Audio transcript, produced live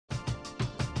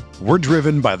We're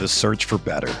driven by the search for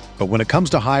better. But when it comes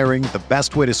to hiring, the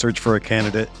best way to search for a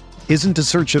candidate isn't to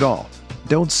search at all.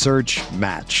 Don't search,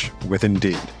 match with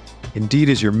Indeed. Indeed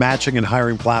is your matching and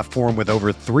hiring platform with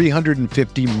over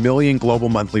 350 million global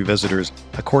monthly visitors,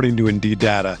 according to Indeed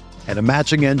data, and a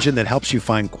matching engine that helps you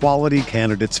find quality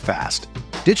candidates fast.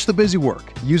 Ditch the busy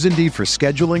work. Use Indeed for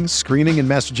scheduling, screening, and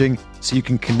messaging so you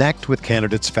can connect with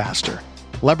candidates faster.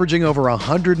 Leveraging over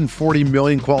 140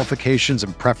 million qualifications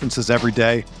and preferences every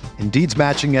day, Indeed's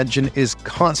matching engine is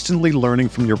constantly learning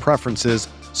from your preferences,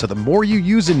 so the more you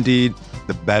use Indeed,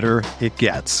 the better it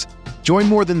gets. Join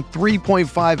more than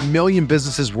 3.5 million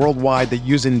businesses worldwide that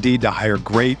use Indeed to hire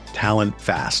great talent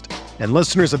fast. And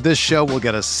listeners of this show will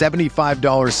get a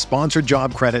 $75 sponsored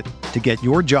job credit to get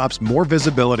your jobs more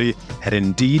visibility at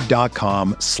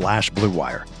Indeed.com/Blue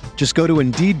Wire. Just go to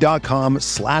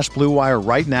Indeed.com/Blue Wire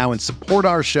right now and support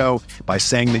our show by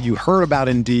saying that you heard about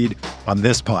Indeed on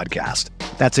this podcast.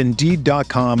 That's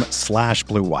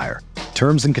Indeed.com/Blue Wire.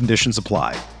 Terms and conditions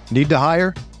apply. Need to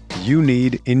hire? You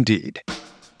need Indeed.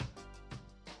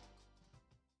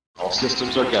 All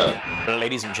systems are go.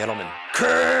 Ladies and gentlemen,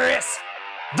 Chris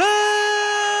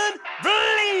Van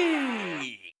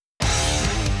Vliet.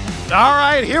 All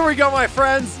right, here we go, my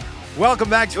friends. Welcome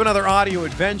back to another audio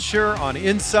adventure on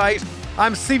Insight.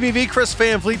 I'm CVV, Chris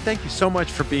Van Vliet. Thank you so much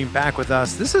for being back with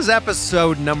us. This is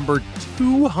episode number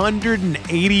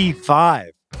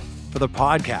 285 for the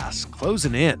podcast,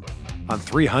 closing in on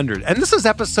 300. And this is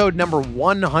episode number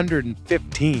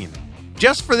 115,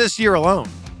 just for this year alone.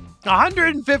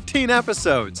 115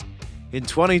 episodes in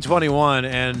 2021,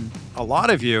 and a lot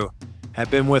of you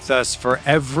have been with us for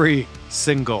every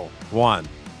single one.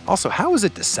 Also, how is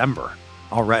it December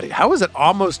already? How is it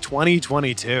almost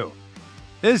 2022?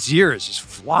 This year is just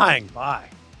flying by.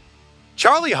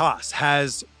 Charlie Haas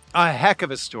has a heck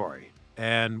of a story,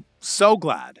 and so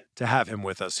glad to have him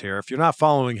with us here. If you're not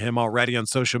following him already on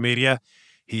social media,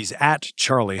 he's at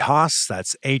Charlie Haas.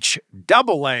 That's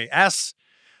HAAS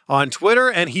on Twitter,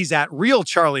 and he's at Real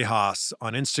Charlie Haas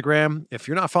on Instagram. If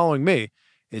you're not following me,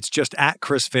 it's just at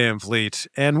Chris Van Vliet.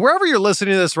 And wherever you're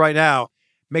listening to this right now,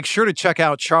 make sure to check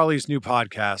out Charlie's new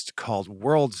podcast called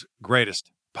World's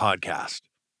Greatest Podcast.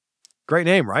 Great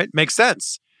name, right? Makes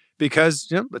sense because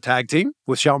the tag team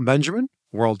with Shelton Benjamin,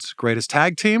 World's Greatest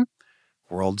Tag Team,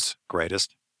 World's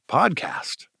Greatest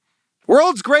Podcast.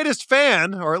 World's Greatest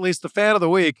Fan, or at least the Fan of the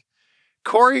Week,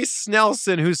 Corey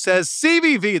Snelson, who says,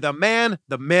 CVV, the man,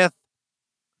 the myth,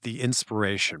 the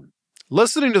inspiration.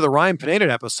 Listening to the Ryan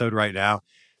Pineda episode right now,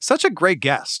 such a great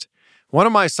guest. One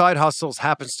of my side hustles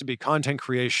happens to be content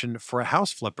creation for a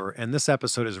house flipper, and this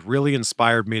episode has really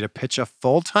inspired me to pitch a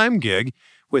full-time gig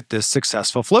with this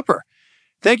successful flipper.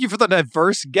 Thank you for the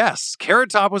diverse guests.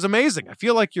 Carrot Top was amazing. I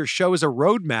feel like your show is a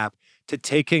roadmap to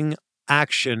taking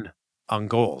action on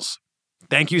goals.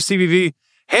 Thank you, CVV.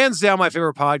 Hands down my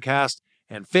favorite podcast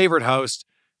and favorite host.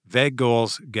 Vague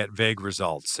goals get vague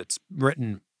results. It's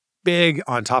written big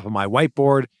on top of my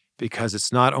whiteboard because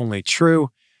it's not only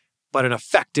true, but an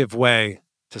effective way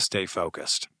to stay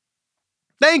focused.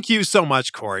 Thank you so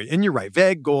much, Corey. And you're right,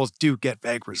 vague goals do get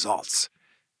vague results.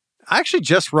 I actually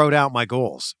just wrote out my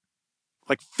goals.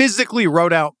 Like physically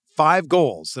wrote out 5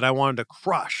 goals that I wanted to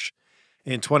crush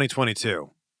in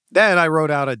 2022. Then I wrote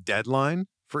out a deadline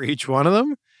for each one of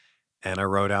them, and I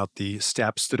wrote out the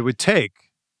steps that it would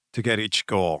take to get each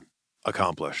goal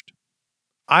accomplished.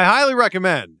 I highly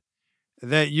recommend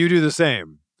that you do the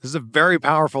same. This is a very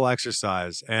powerful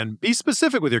exercise, and be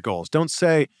specific with your goals. Don't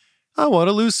say, I want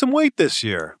to lose some weight this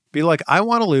year. Be like, I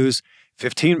want to lose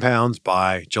 15 pounds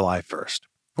by July 1st.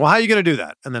 Well, how are you going to do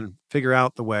that? And then figure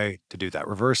out the way to do that.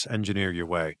 Reverse engineer your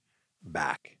way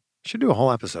back. Should do a whole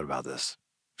episode about this.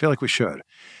 I feel like we should.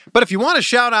 But if you want a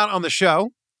shout out on the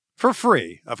show, for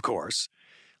free, of course,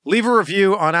 leave a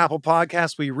review on Apple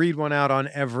Podcasts. We read one out on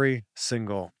every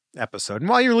single episode. And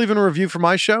while you're leaving a review for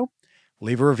my show,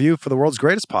 leave a review for the World's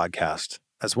Greatest Podcast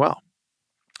as well.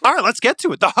 All right, let's get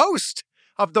to it. The host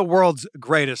of the World's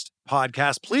Greatest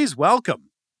Podcast, please welcome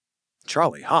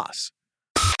Charlie Haas.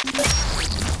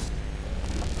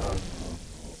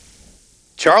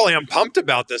 Charlie, I'm pumped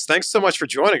about this. Thanks so much for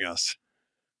joining us.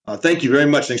 Thank you very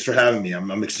much. Thanks for having me.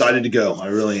 I'm excited to go. I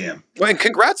really am. Well, and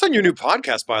congrats on your new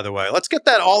podcast, by the way. Let's get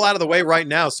that all out of the way right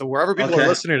now. So wherever people are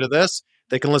listening to this,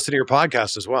 they can listen to your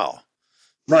podcast as well.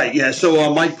 Right. Yeah.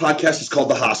 So my podcast is called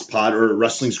The Haas Pod, or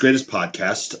Wrestling's Greatest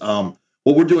Podcast.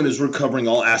 What we're doing is we're covering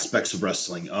all aspects of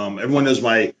wrestling. Everyone knows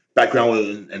my background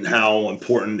with, and how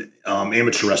important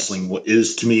amateur wrestling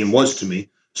is to me and was to me.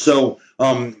 So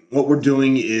what we're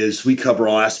doing is we cover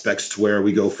all aspects to where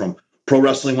we go from pro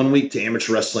wrestling one week to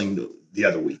amateur wrestling the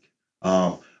other week.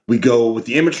 we go with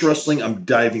the amateur wrestling. I'm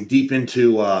diving deep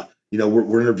into,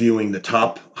 we're interviewing the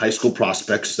top high school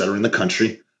prospects that are in the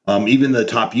country, even the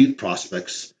top youth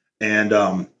prospects.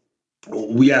 And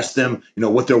we ask them,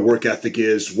 what their work ethic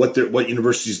is, what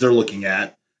universities they're looking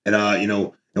at, and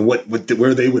and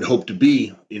where they would hope to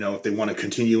be, if they want to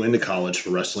continue into college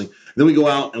for wrestling. And then we go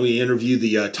out and we interview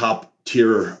the top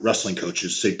tier wrestling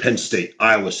coaches, say Penn State,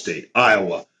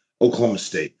 Iowa, Oklahoma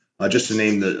State, just to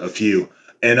name a few.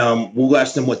 And we'll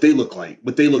ask them what they look like,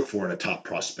 what they look for in a top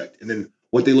prospect, and then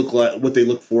what they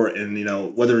look for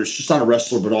in, whether it's just not a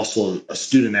wrestler but also a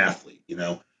student athlete,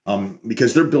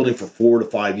 because they're building for 4 to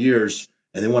 5 years,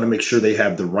 and they want to make sure they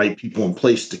have the right people in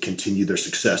place to continue their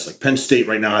success. Like Penn State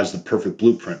right now has the perfect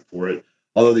blueprint for it,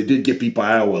 although they did get beat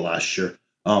by Iowa last year.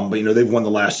 But they've won the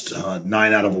last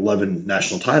 9 out of 11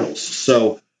 national titles.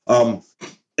 So, and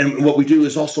what we do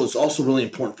is it's also really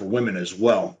important for women as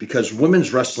well, because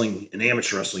women's wrestling and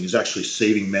amateur wrestling is actually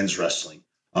saving men's wrestling.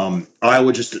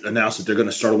 Iowa just announced that they're going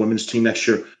to start a women's team next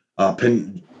year.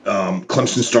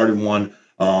 Clemson started one.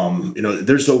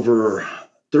 There's over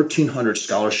 1,300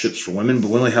 scholarships for women, but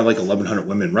we only have like 1,100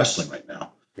 women wrestling right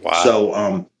now. Wow.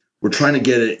 So we're trying to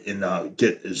get it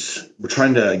we're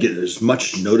trying to get as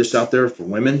much notice out there for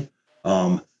women,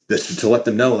 to let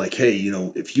them know, like, hey,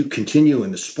 if you continue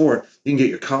in the sport, you can get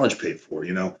your college paid for,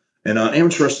 And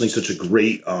amateur wrestling is such a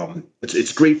great,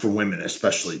 it's great for women,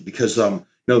 especially because,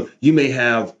 you may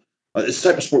have, it's the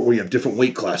type of sport where you have different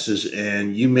weight classes,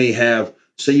 and you may have,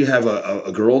 say you have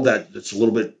a girl that's a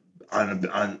little bit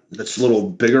that's a little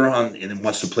bigger and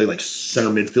wants to play like center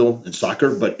midfield in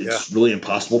soccer, but it's really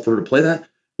impossible for her to play that.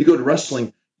 You go to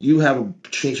wrestling, she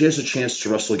has a chance to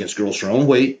wrestle against girls her own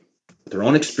weight, with their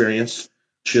own experience.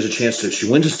 She has a chance if she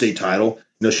wins a state title,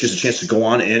 she has a chance to go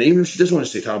on, and even if she doesn't win a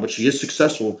state title, but she is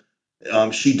successful,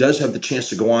 she does have the chance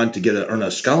to go on to earn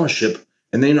a scholarship.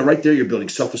 And then right there, you're building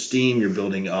self-esteem. You're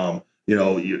building,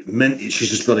 she's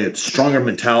just building a stronger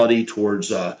mentality towards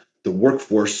the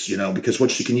workforce, because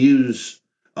what she can use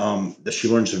that she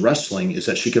learns in wrestling is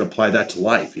that she can apply that to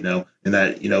life, and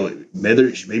that,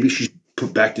 maybe she's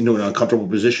put back into an uncomfortable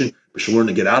position, but she'll learn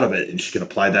to get out of it, and she can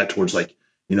apply that towards life,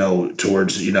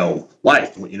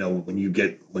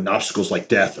 when obstacles like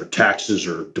death or taxes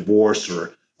or divorce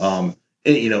or,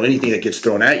 anything that gets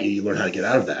thrown at you, you learn how to get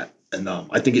out of that. And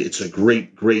I think it's a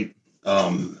great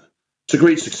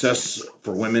success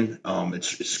for women.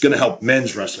 It's going to help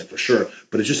men's wrestling for sure,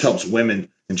 but it just helps women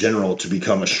in general to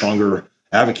become a stronger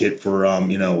advocate for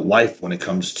life when it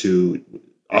comes to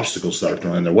obstacles that are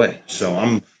thrown in their way. So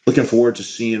I'm looking forward to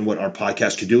seeing what our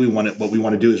podcast could do. What we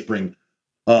want to do is bring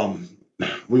for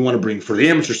the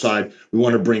amateur side, we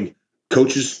want to bring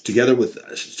coaches together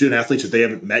with student athletes that they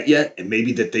haven't met yet, and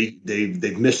maybe that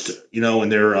they've missed, in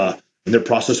their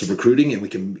process of recruiting, and we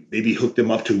can maybe hook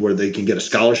them up to where they can get a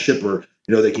scholarship, or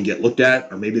they can get looked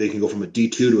at, or maybe they can go from a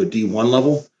D2 to a D1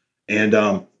 level. And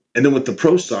then with the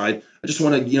pro side, I just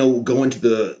want to go into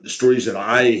the stories that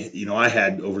I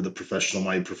had over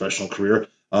my professional career,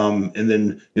 and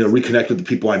then reconnect with the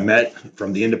people I met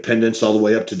from the independents all the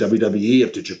way up to WWE,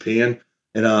 up to Japan,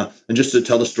 and just to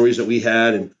tell the stories that we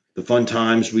had and the fun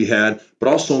times we had, but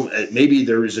also maybe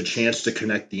there is a chance to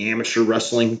connect the amateur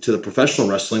wrestling to the professional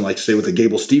wrestling, like say with a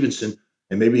Gable Stevenson.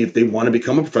 And maybe if they want to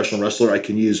become a professional wrestler, I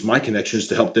can use my connections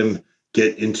to help them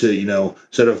get into,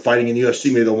 instead of fighting in the UFC,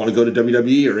 maybe they'll want to go to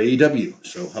WWE or AEW.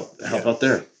 So help out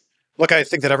there. Look, I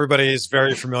think that everybody is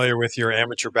very familiar with your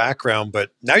amateur background,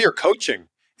 but now you're coaching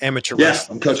amateur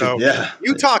wrestling. I'm coaching. So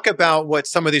you talk about what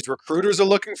some of these recruiters are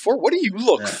looking for. What do you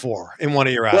look for in one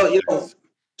of your athletes?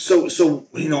 So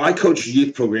I coach a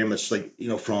youth program that's like,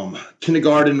 from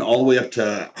kindergarten all the way up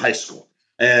to high school.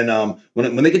 And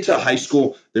when they get to high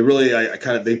school, they really, I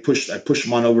push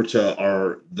them on over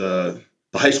to the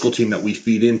high school team that we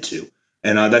feed into.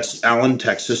 And that's Allen,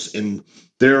 Texas. And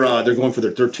they're going for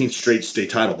their 13th straight state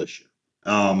title this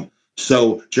year.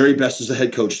 So Jerry Best is the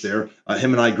head coach there.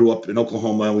 Him and I grew up in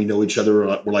Oklahoma. We know each other.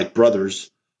 We're like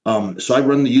brothers. So I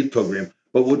run the youth program.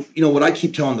 But what I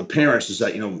keep telling the parents is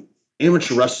that,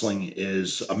 amateur wrestling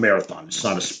is a marathon. It's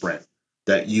not a sprint.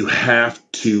 That you have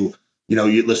to,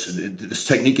 listen, this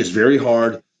technique is very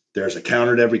hard. There's a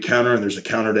counter to every counter, and there's a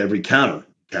counter to every counter.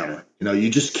 You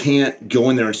just can't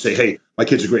go in there and say, hey, my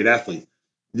kid's a great athlete.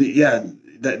 Yeah,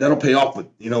 that'll pay off,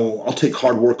 but, I'll take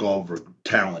hard work over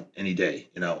talent any day.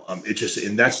 And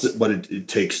that's what it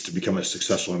takes to become a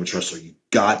successful amateur wrestler. You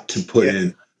got to put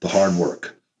in the hard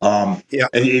work. And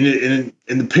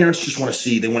the parents just want to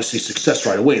see success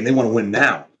right away, and they want to win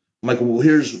now. I'm like, well,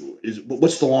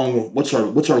 what's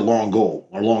our long goal,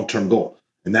 our long-term goal,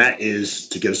 and that is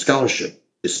to get a scholarship,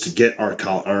 is to get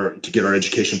our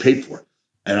education paid for.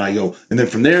 And I go, and then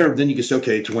from there, then you can say,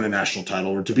 okay, to win a national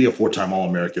title or to be a 4-time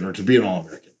All-American or to be an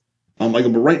All-American. I go,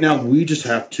 but right now we just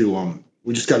have to,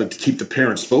 we just got to keep the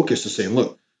parents focused and saying,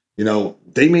 look,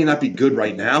 they may not be good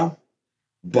right now,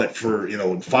 but for,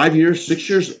 in 5 years, 6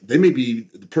 years, they may be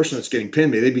the person that's getting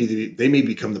pinned. They may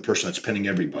become the person that's pinning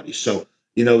everybody. So,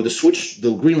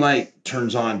 the green light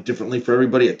turns on differently for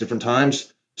everybody at different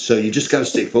times. So you just got to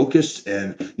stay focused,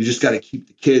 and you just got to keep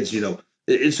the kids,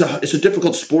 it's a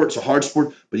difficult sport. It's a hard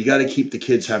sport, but you got to keep the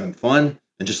kids having fun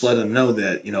and just let them know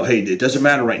that, hey, it doesn't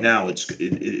matter right now.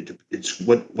 It's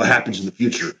what happens in the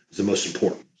future is the most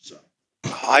important.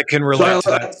 I can relate to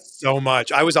that so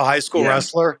much. I was a high school Yeah,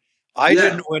 wrestler. I yeah,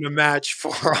 didn't win a match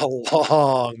for a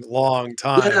long, long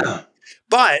time. yeah,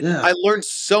 But yeah, I learned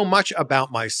so much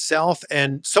about myself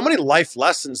and so many life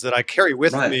lessons that I carry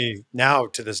with right, me now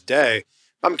to this day.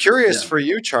 I'm curious yeah. for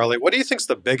you, Charlie. What do you think's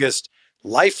the biggest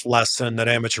life lesson that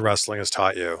amateur wrestling has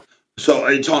taught you? So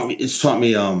it's taught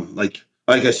me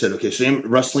like I said, okay, so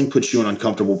wrestling puts you in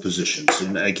uncomfortable positions,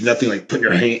 and like nothing like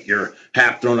putting your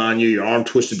hat thrown on you, your arm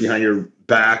twisted behind your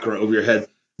back or over your head.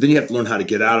 Then you have to learn how to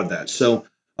get out of that. So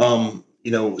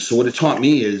so what it taught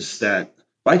me is that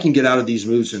if I can get out of these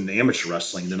moves in the amateur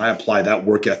wrestling, then I apply that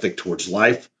work ethic towards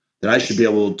life. Then I should be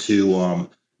able to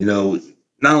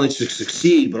not only to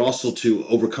succeed but also to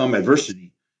overcome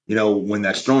adversity. When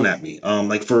that's thrown at me.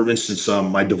 Like for instance,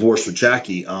 my divorce with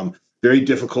Jackie. Very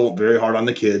difficult, very hard on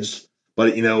the kids.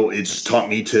 But it's taught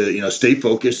me to stay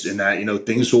focused, and that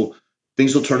things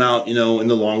will turn out in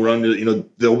the long run.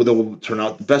 They'll turn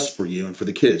out the best for you and for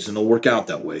the kids, and they'll work out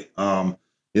that way.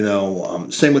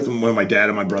 Same with when my dad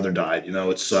and my brother died.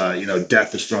 It's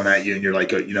death is thrown at you, and you're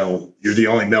like you're the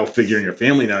only male figure in your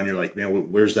family now, and you're like,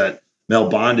 man, where's that male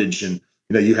bondage? And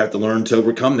you have to learn to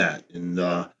overcome that. And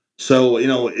so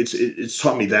it's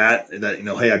taught me that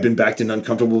hey, I've been backed in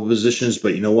uncomfortable positions,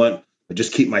 but you know what? I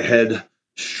just keep my head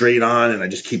straight on, and I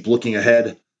just keep looking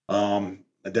ahead. And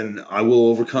then I will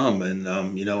overcome, and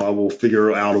I will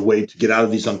figure out a way to get out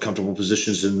of these uncomfortable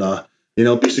positions, and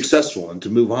be successful and to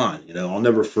move on. I'll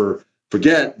never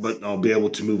forget, but I'll be able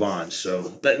to move on.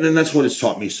 So and that's what it's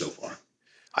taught me so far.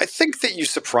 I think that you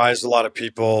surprised a lot of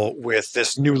people with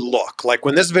this new look. Like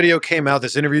when this video came out,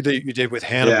 this interview that you did with Yeah,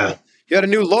 Hannibal, you had a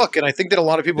new look, and I think that a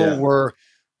lot of people yeah, were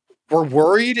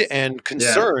worried and yeah.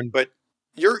 concerned. But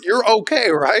you're okay,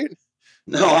 right?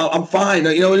 No, I'm fine.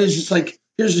 It is just like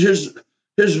here's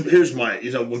my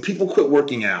when people quit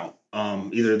working out,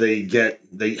 either they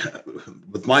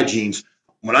with my genes.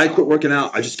 When I quit working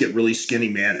out, I just get really skinny,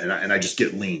 man, and I just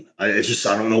get lean. I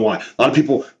don't know why. A lot of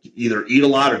people either eat a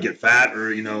lot or get fat, or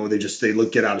they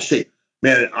get out of shape.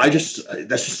 Man, that's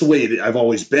just the way I've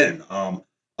always been.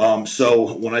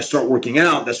 So when I start working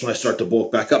out, that's when I start to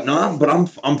bulk back up. No, but I'm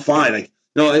fine. Like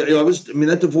no,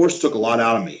 that divorce took a lot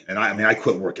out of me, and I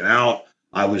quit working out.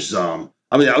 I was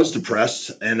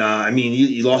depressed, and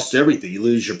you lost everything. You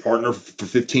lose your partner for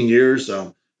 15 years.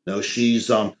 No, she's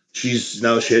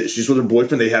with her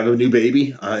boyfriend. They have a new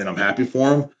baby, and I'm happy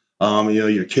for them.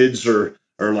 Your kids are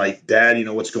like, Dad,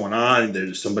 what's going on? And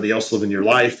there's somebody else living your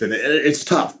life, and it's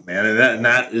tough, man. And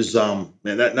that is man,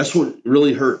 that's what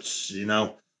really hurts.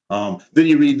 Then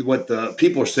you read what the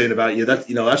people are saying about you.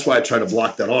 That's why I try to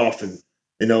block that off. And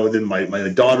then my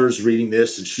daughter's reading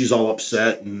this, and she's all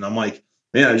upset, and I'm like,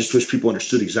 man, I just wish people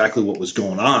understood exactly what was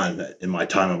going on in my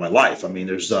time of my life. I mean,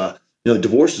 there's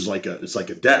divorce is it's like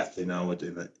a death, in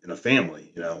a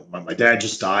family. My dad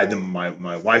just died, then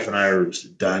my wife and I are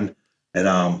done,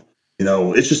 and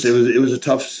it was a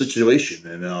tough situation,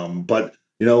 and but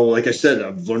like I said,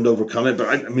 I've learned to overcome it. But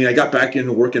I got back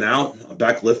into working out,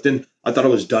 back lifting. I thought I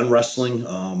was done wrestling.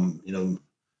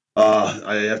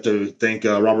 I have to thank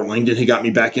Robert Langdon. He got me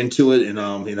back into it,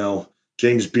 and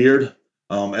James Beard,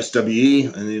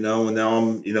 SWE, and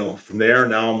now from there.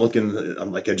 Now I'm looking.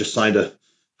 I'm like I just signed a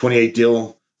 28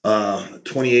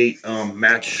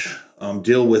 match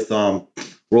deal with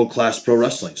World Class Pro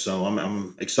Wrestling. So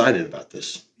I'm excited about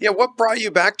this. Yeah, what brought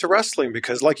you back to wrestling?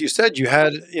 Because, like you said, you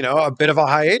had a bit of a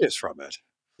hiatus from it.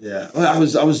 Yeah, well, I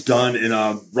was done,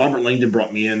 and Robert Langdon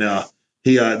brought me in.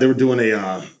 They were doing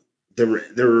they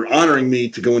were honoring me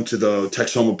to go into the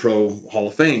Texoma Pro Hall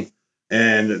of Fame,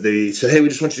 and they said, "Hey, we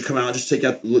just want you to come out and just take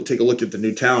a look at the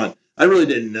new talent." I really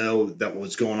didn't know that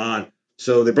was going on,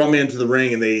 so they brought me into the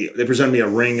ring, and they presented me a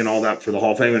ring and all that for the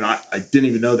Hall of Fame, and I didn't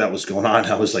even know that was going on.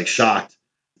 I was like shocked,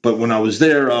 but when I was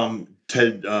there,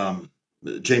 Ted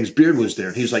James Beard was there,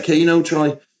 and he was like, "Hey, Charlie,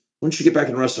 why don't you get back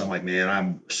in wrestling?" I'm like, man,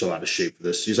 I'm so out of shape for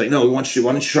this. He's like, no, why don't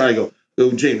you try? I go,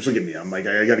 James, look at me. I'm like,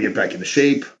 I got to get back into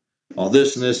shape, all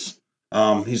this and this.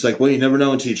 He's like, well, you never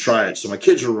know until you try it. So my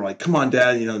kids were like, come on,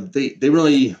 Dad.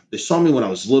 They saw me when I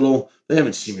was little. They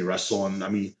haven't seen me wrestle. And I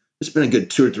mean, it's been a good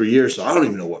 2 or 3 years. So I don't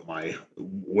even know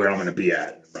where I'm going to be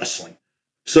at in wrestling.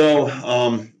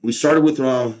 So we started with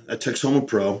at Texoma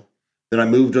Pro. Then I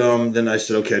moved. Then I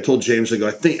said, okay. I told James, I go,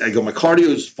 my cardio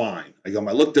is fine. I go,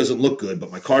 my look doesn't look good,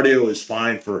 but my cardio is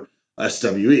fine for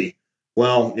SWE.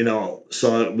 Well,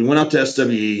 so we went out to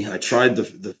SWE. I tried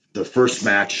the first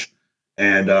match,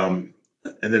 and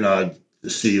then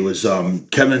let's see, it was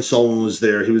Kevin Sullivan was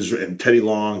there. He was and Teddy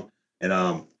Long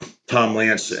and Tom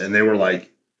Lance, and they were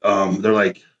like, they're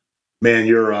like, man,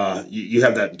 you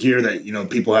have that gear that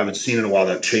people haven't seen in a while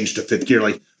that changed to fifth gear.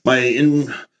 Like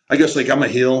I guess like I'm a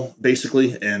heel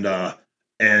basically, and I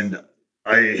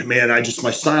just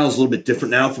my style is a little bit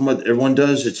different now from what everyone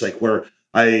does. It's like where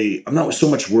I'm not so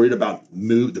much worried about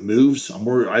the moves.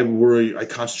 I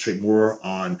concentrate more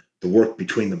on the work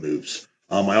between the moves.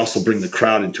 I also bring the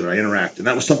crowd into it. I interact, and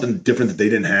that was something different that they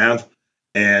didn't have.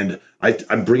 And I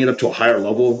bring it up to a higher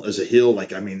level as a heel.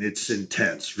 Like, I mean, it's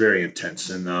intense, very intense,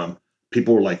 and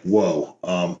people were like,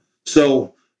 "Whoa!"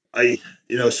 So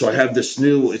so I have this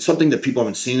new. It's something that people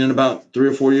haven't seen in about 3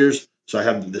 or 4 years. So I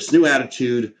have this new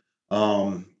attitude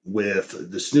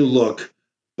with this new look.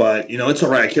 But it's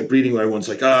all right. I kept reading where everyone's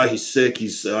like, he's sick,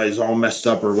 he's all messed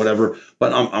up or whatever.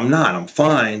 But I'm not. I'm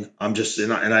fine. I'm just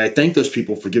and I thank those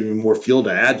people for giving me more fuel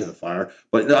to add to the fire.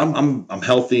 But I'm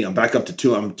healthy. I'm back up to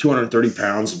two. I'm 230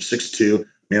 pounds. I'm 6'2".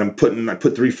 I mean, I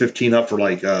put 315 up for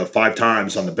like 5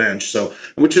 times on the bench. So,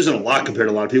 which isn't a lot compared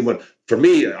to a lot of people, but for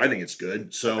me, I think it's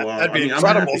good. So, That'd be I'm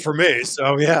incredible happy. for me.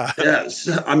 So yeah. Yes,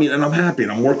 I mean, and I'm happy,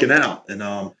 and I'm working out,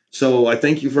 and so I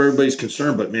thank you for everybody's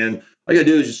concern. But man, all you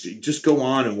gotta do is just go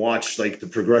on and watch like the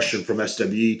progression from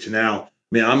SWE to now.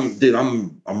 I mean,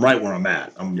 I'm right where I'm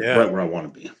at. I'm Yeah. right where I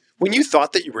want to be. When you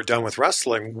thought that you were done with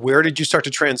wrestling, where did you start to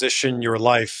transition your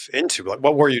life into? Like,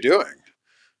 what were you doing?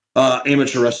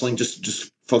 Amateur wrestling,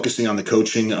 just focusing on the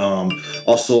coaching.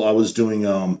 Also, I was doing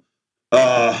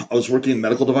I was working in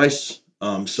medical device.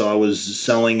 So I was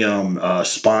selling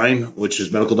Spine, which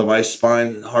is medical device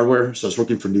spine hardware. So I was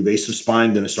working for NuVasive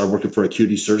Spine. Then I started working for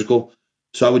Acuity Surgical.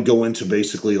 So I would go into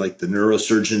basically like the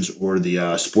neurosurgeons or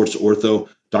the sports ortho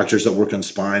doctors that work on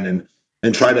spine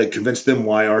and try to convince them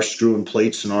why our screw and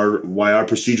plates and why our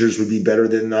procedures would be better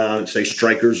than say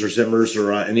Strykers or Zimmers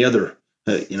or any other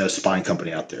spine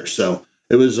company out there. So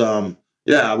it was I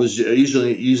was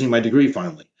usually using my degree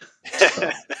finally. So.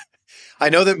 I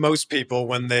know that most people,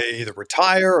 when they either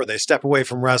retire or they step away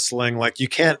from wrestling, like you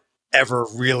can't ever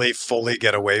really fully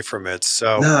get away from it.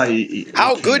 So, No, you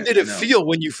how good can't. did it feel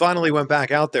when you finally went back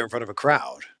out there in front of a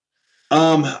crowd?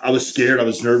 I was scared. I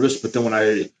was nervous, but then when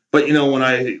I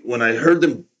heard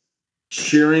them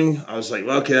cheering, I was like,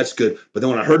 well, okay, that's good. But then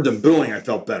when I heard them booing, I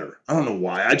felt better. I don't know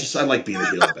why. I like being a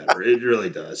heel better. It really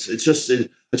does.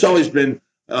 It's always been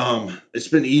it's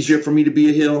been easier for me to be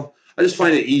a heel. I just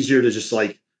find it easier to just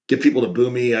like get people to boo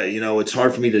me. It's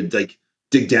hard for me to like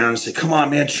dig down and say, come on,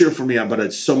 man, cheer for me. But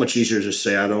it's so much easier to just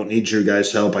say, I don't need your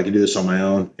guys' help. I can do this on my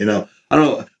own. I don't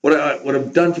know what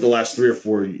I've done for the last 3 or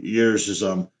 4 years is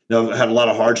I've had a lot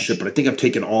of hardship, but I think I've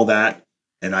taken all that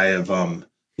and I have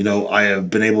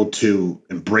been able to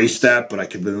embrace that, but I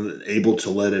have been able to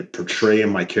let it portray in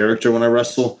my character when I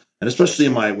wrestle, and especially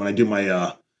in my when I do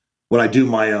my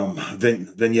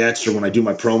vignettes or when I do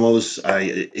my promos,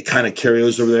 it kind of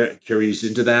carries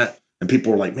into that, and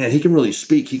people are like, man, he can really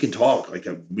speak, he can talk. Like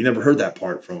we never heard that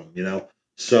part from him.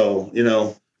 So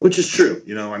which is true.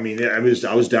 I mean, I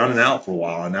was down and out for a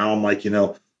while, and now I'm like,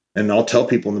 and I'll tell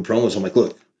people in the promos, I'm like,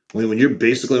 look, when you're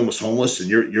basically almost homeless and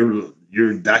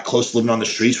you're that close to living on the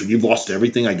streets when you've lost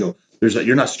everything, I go,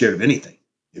 you're not scared of anything.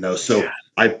 So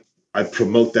I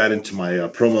promote that into my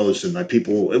promos and my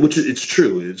people, which it's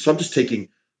true. So I'm just taking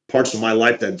parts of my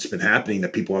life that's been happening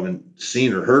that people haven't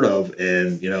seen or heard of,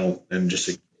 and and just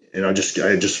I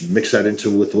just mix that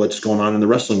into with what's going on in the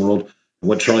wrestling world and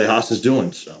what Charlie Haas is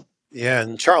doing. So Yeah,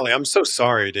 and Charlie, I'm so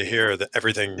sorry to hear that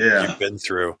everything yeah, you've been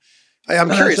through. I'm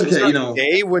that's curious, was okay. there a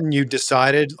day when you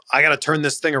decided I got to turn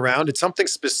this thing around? Did something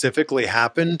specifically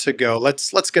happen to go,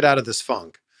 let's get out of this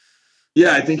funk?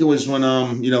 Yeah, I think it was when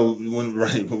when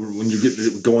you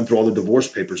get going through all the divorce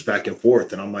papers back and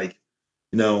forth, and I'm like,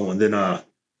 and then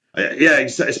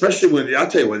especially when I'll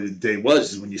tell you what the day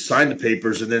was is when you sign the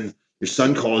papers, and then your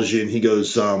son calls you and he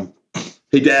goes,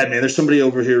 "Hey, Dad, man, there's somebody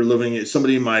over here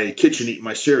somebody in my kitchen eating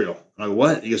my cereal." I go,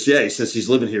 "What?" He goes, "Yeah." He says he's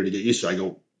living here to get used to. I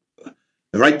go,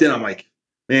 and right then I'm like,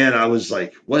 man, I was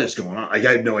like, what is going on? I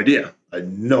had no idea. I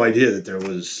had no idea that there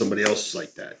was somebody else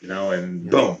like that, and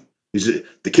boom.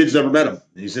 The kid's never met him.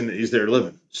 He's there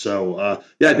living. So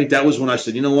I think that was when I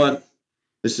said, you know what?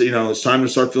 it's time to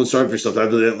start feeling sorry for yourself.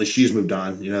 Evidently, she's moved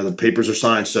on. The papers are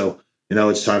signed, so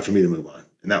it's time for me to move on.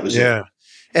 And that was it.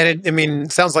 And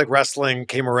it sounds like wrestling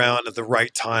came around at the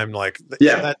right time. Like,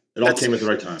 it all came at the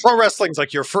right time. Pro wrestling's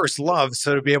like your first love,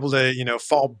 so to be able to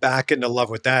fall back into love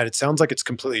with that, it sounds like it's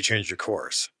completely changed your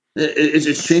course.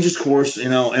 It's changed its course,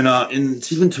 and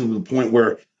it's even to the point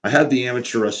where I have the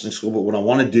amateur wrestling school, but what I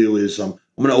want to do is I'm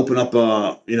going to open up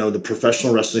the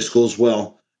professional wrestling school as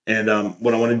well. And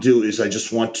what I want to do is I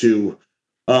just want to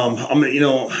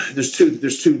there's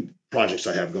two projects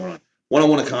I have going on. One, I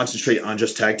want to concentrate on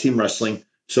just tag team wrestling,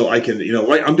 so I can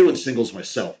I'm doing singles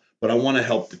myself, but I want to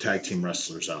help the tag team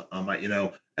wrestlers out.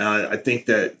 I think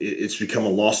that it's become a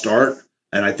lost art,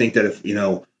 and I think that if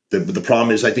the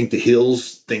problem is I think the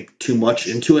heels think too much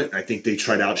into it. I think they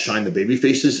try to outshine the baby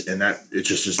faces, and that it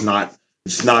just is not.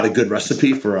 It's not a good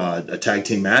recipe for a tag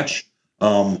team match.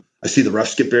 I see the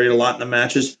refs get buried a lot in the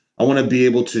matches. I want to be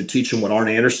able to teach them what Arn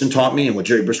Anderson taught me and what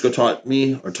Jerry Briscoe taught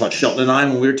me or taught Shelton and I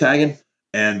when we were tagging.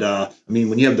 And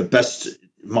when you have the best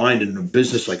mind in a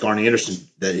business like Arn Anderson,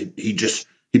 that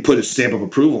he put his stamp of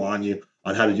approval on you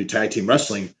on how to do tag team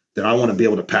wrestling, then I want to be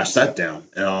able to pass that down.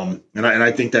 And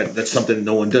I think that's something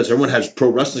no one does. Everyone has pro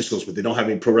wrestling schools, but they don't have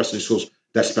any pro wrestling schools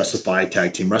that specify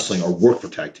tag team wrestling or work for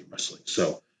tag team wrestling.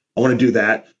 So I want to do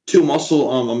that. Two, I'm also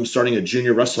I'm starting a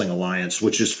junior wrestling alliance,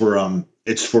 which is for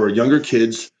it's for younger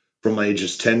kids from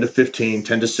ages 10 to 15,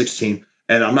 10 to 16.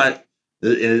 And I'm not.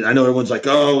 And I know everyone's like,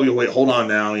 oh, wait, hold on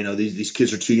now. These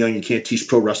kids are too young. You can't teach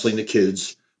pro wrestling to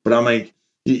kids. But I'm like,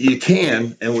 you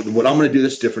can. And what I'm going to do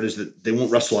that's different is that they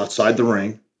won't wrestle outside the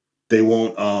ring. They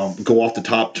won't go off the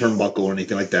top turnbuckle or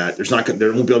anything like that. They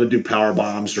won't be able to do power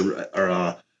bombs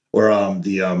or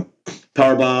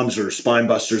power bombs or spine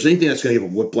busters. Anything that's going to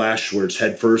give a whiplash where it's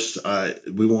head first.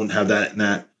 We won't have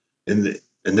that in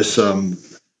this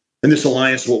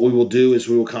alliance. What we will do is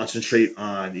we will concentrate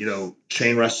on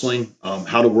chain wrestling,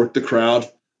 how to work the crowd,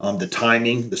 the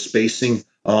timing, the spacing.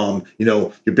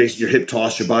 Your hip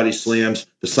toss, your body slams,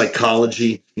 the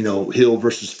psychology. Heel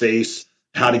versus face,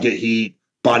 how to get heat.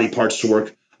 Body parts to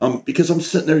work, because I'm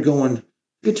sitting there going, you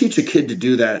could teach a kid to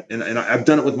do that, and I've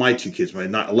done it with my two kids, my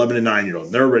 11 and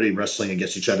 9-year-old. They're already wrestling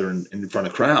against each other in front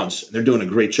of crowds, and they're doing a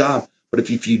great job. But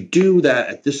if you do that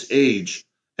at this age,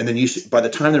 and then by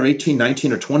the time they're 18,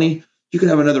 19, or 20, you could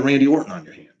have another Randy Orton on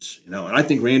your hands, and I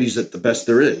think Randy's at the best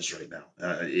there is right now.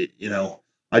 I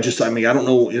don't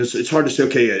know. It's hard to say,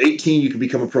 okay, at 18, you can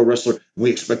become a pro wrestler, and we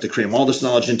expect to cram all this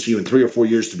knowledge into you in 3 or 4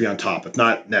 years to be on top, if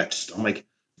not next. I'm like,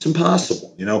 it's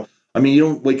impossible, you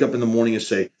don't wake up in the morning and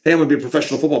say, hey, I'm going to be a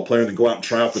professional football player and then go out and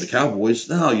try out for the Cowboys.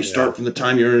 No, you start from the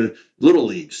time you're in little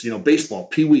leagues, baseball,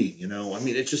 pee-wee,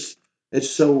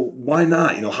 it's so why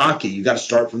not? Hockey, you got to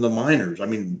start from the minors.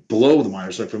 Below the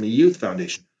minors, like from the youth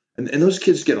foundation. And those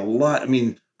kids get a lot.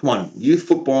 Come on, youth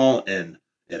football and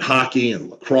hockey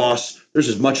and lacrosse, there's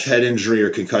as much head injury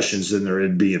or concussions than there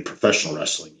would be in professional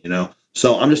wrestling,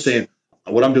 So I'm just saying,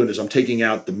 what I'm doing is I'm taking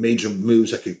out the major moves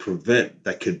that could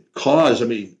cause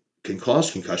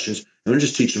concussions, and I'm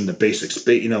just teaching them the basics.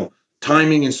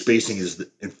 Timing and spacing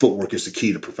and footwork is the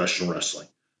key to professional wrestling.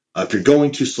 If you're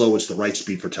going too slow, it's the right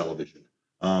speed for television.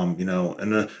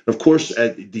 And of course,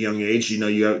 at the young age,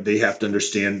 they have to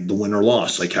understand the win or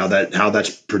loss, like how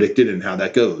that's predicted and how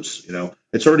that goes.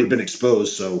 It's already been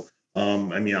exposed. So,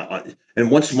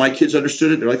 and once my kids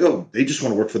understood it, they're like, oh, they just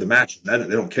want to work for the match. They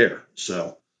don't care.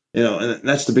 So. And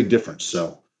that's the big difference.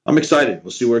 So I'm excited.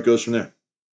 We'll see where it goes from there.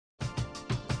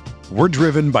 We're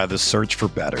driven by the search for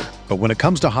better. But when it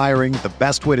comes to hiring, the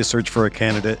best way to search for a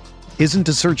candidate isn't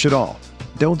to search at all.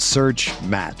 Don't search,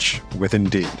 match with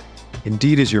Indeed.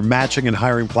 Indeed is your matching and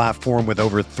hiring platform with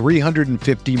over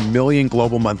 350 million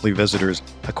global monthly visitors,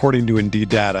 according to Indeed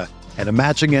data, and a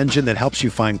matching engine that helps you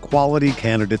find quality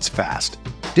candidates fast.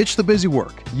 Ditch the busy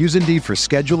work. Use Indeed for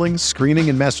scheduling, screening,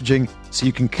 and messaging so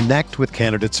you can connect with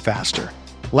candidates faster.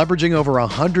 Leveraging over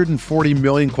 140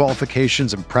 million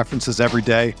qualifications and preferences every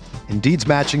day, Indeed's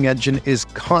matching engine is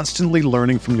constantly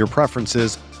learning from your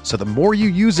preferences, so the more you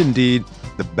use Indeed,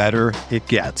 the better it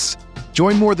gets.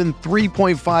 Join more than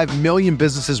 3.5 million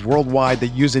businesses worldwide that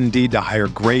use Indeed to hire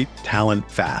great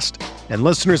talent fast. And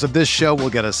listeners of this show will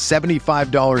get a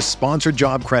 $75 sponsored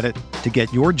job credit to get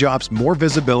your jobs more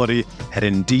visibility at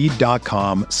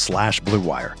Indeed.com/Blue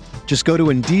Wire. Just go to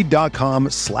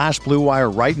Indeed.com/Blue Wire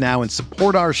right now and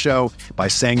support our show by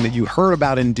saying that you heard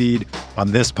about Indeed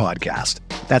on this podcast.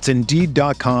 That's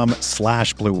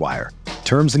Indeed.com/Blue Wire.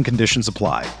 Terms and conditions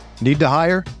apply. Need to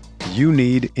hire? You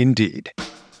need Indeed.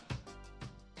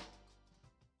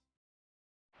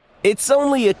 It's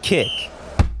only a kick,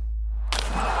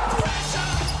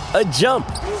 a jump,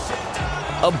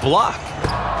 a block.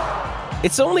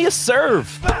 It's only a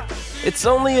serve. It's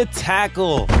only a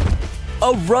tackle.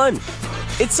 A run.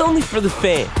 It's only for the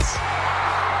fans.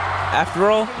 After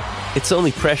all, it's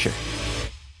only pressure.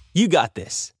 You got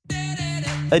this.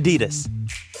 Adidas.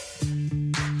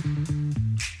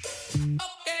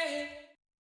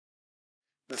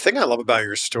 The thing I love about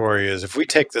your story is if we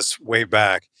take this way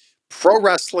back, pro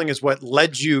wrestling is what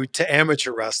led you to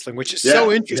amateur wrestling, which is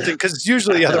so interesting because it's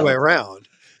usually the other way around.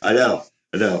 I know.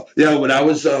 Yeah, when I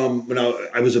was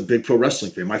I was a big pro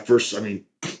wrestling fan.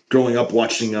 Growing up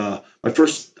watching I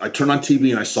turned on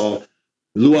TV and I saw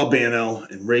Lou Albano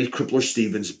and Ray Crippler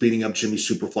Stevens beating up Jimmy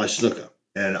Superfly Snuka.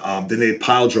 And then they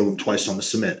pile drove him twice on the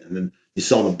cement. And then you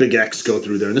saw the big X go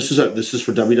through there. And this is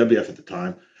for WWF at the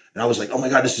time. And I was like, oh my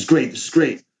God, this is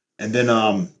great. And then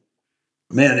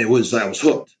man, I was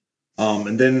hooked.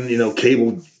 And then,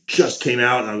 cable just came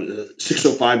out, and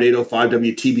 605 to 805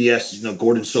 WTBS,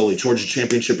 Gordon Soley, Georgia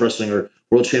Championship Wrestling or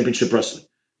World Championship Wrestling.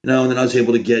 And then I was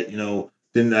able to get,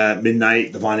 then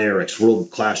Midnight, the Von Erichs, World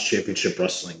Class Championship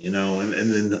Wrestling, and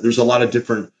then there's a lot of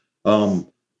different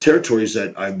territories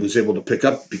that I was able to pick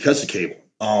up because of cable.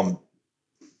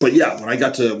 But yeah,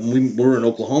 when we were in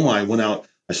Oklahoma, I went out,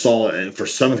 I saw for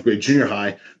 7th grade junior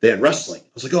high, they had wrestling.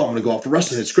 I was like, oh, I'm going to go out for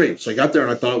wrestling. It's great. So I got there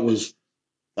and I thought I was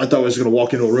going to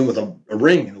walk into a room with a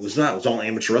ring, and it was not. It was all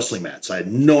amateur wrestling mats. I had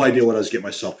no idea what I was getting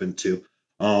myself into.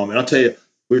 And I'll tell you,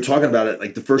 we were talking about it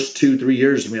like the first 2-3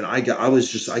 years. I mean, I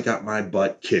got my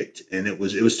butt kicked, and it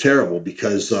was terrible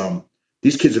because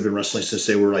these kids have been wrestling since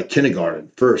they were like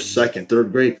kindergarten, 1st, 2nd,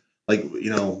 3rd grade. Like,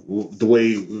 the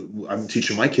way I'm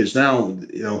teaching my kids now,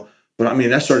 but I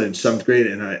mean, that started in 7th grade,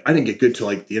 and I didn't get good till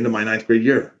like the end of my 9th grade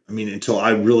year. I mean, until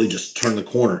I really just turned the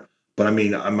corner. But I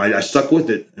mean, I stuck with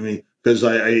it. I mean, because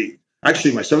I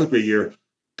actually my 7th grade year,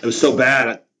 it was so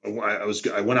bad. I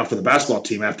went out for the basketball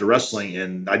team after wrestling,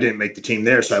 and I didn't make the team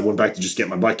there, so I went back to just get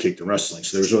my butt kicked in wrestling.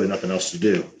 So there was really nothing else to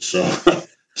do.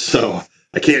 So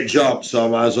I can't jump, so I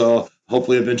might as well.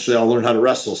 Hopefully, eventually, I'll learn how to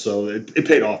wrestle. So it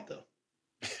paid off, though.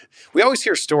 We always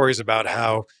hear stories about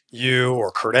how you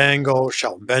or Kurt Angle,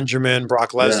 Shelton Benjamin,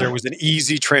 Brock Lesnar was an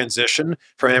easy transition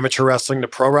from amateur wrestling to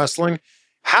pro wrestling.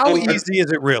 How easy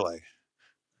is it really?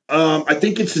 I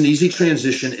think it's an easy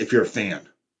transition if you're a fan.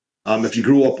 If you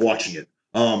grew up watching it.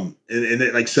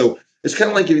 So it's kind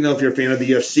of like, if you're a fan of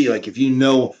the UFC, like if you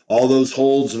know all those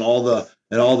holds and all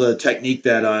the technique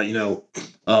that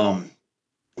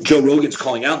Joe Rogan's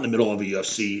calling out in the middle of a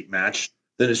UFC match,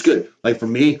 then it's good. Like for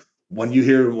me,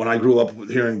 when I grew up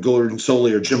hearing Gordon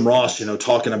Soley or Jim Ross,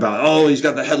 talking about, oh, he's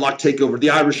got the headlock takeover, the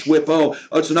Irish whip, oh,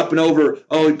 it's an up and over,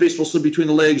 oh, baseball slip between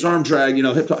the legs, arm drag,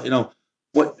 hip,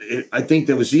 I think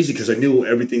that was easy because I knew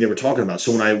everything they were talking about.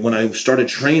 So when I started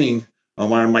training,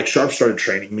 when Mike Sharp started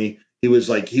training me, he's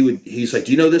like, do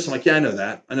you know this? I'm like, yeah, I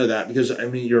know that because I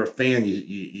mean, you're a fan,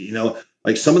 you know,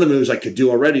 like some of the moves I could do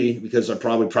already because I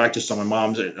probably practiced on my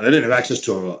mom's. I didn't have access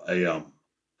to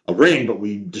a ring, but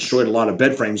we destroyed a lot of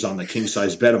bed frames on the king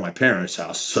size bed of my parents'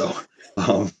 house. So,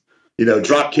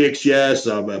 drop kicks, yes,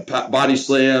 body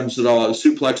slams and all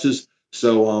suplexes.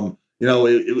 So, I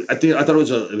thought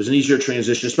it was an easier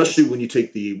transition, especially when you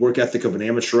take the work ethic of an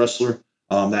amateur wrestler.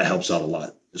 That helps out a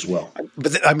lot as well.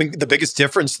 But the biggest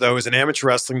difference though is in amateur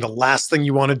wrestling, the last thing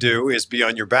you want to do is be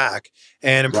on your back,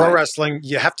 and in pro wrestling,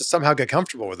 you have to somehow get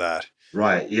comfortable with that.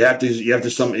 Right. You have to.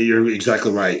 You're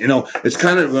exactly right. It's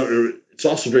kind of. It's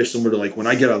also very similar to like when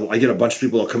I get a bunch of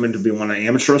people that come in to be one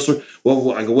amateur wrestler.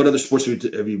 Well, I go, what other sports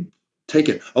have you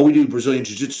taken? Oh, we do Brazilian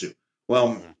Jiu-Jitsu.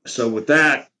 Well, so with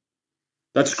that.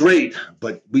 That's great,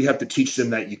 but we have to teach them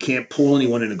that you can't pull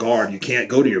anyone in a guard. You can't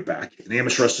go to your back. In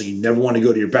amateur wrestling, you never want to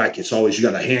go to your back. It's always you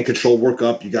got a hand control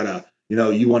workup. You got to,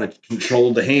 you want to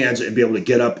control the hands and be able to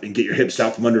get up and get your hips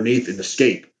out from underneath and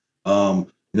escape.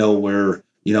 Where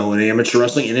in amateur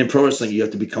wrestling and in pro wrestling, you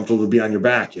have to be comfortable to be on your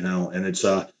back. And it's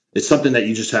something that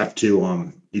you just have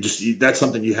to that's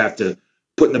something you have to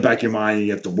put in the back of your mind and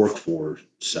you have to work for.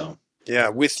 So yeah,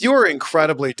 with your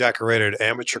incredibly decorated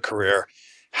amateur career.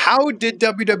 How did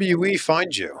WWE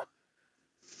find you?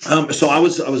 So I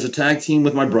was a tag team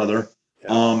with my brother,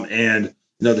 and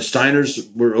the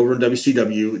Steiners were over in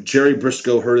WCW. Jerry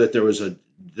Briscoe heard that there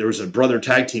was a brother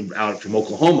tag team out from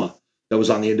Oklahoma that was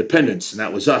on the Independents, and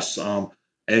that was us. And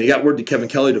he got word to Kevin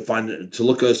Kelly to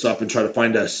look us up and try to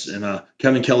find us, and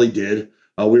Kevin Kelly did.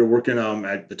 We were working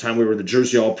at the time we were the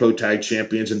Jersey All Pro Tag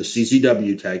Champions and the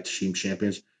CZW Tag Team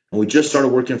Champions, and we just started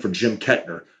working for Jim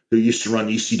Kettner, who used to run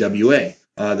ECWA.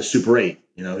 The Super 8,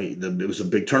 it was a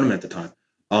big tournament at the time.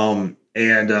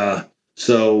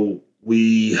 So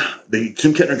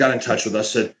Jim Kettner got in touch with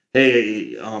us, said,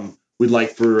 hey, we'd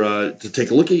like to take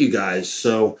a look at you guys.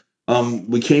 So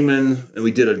we came in and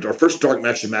we did our first dark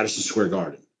match in Madison Square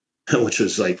Garden, which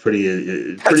was like pretty.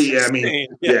 I mean, insane.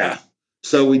 yeah.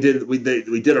 So we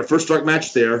did our first dark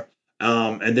match there,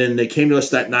 and then they came to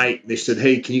us that night. They said,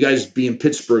 "Hey, can you guys be in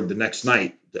Pittsburgh the next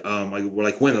night?" We're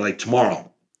like, "When?" They're like,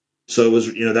 "Tomorrow." So it was,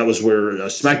 that was where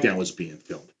SmackDown was being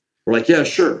filmed. We're like, "Yeah,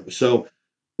 sure." So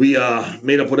we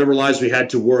made up whatever lies we had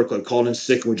to work. Like called in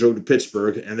sick and we drove to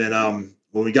Pittsburgh. And then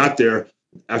when we got there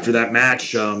after that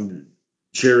match,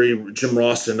 Jerry, Jim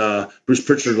Ross, and Bruce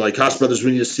Pritchard like, "Haas Brothers,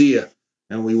 we need to see you."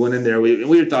 And we went in there.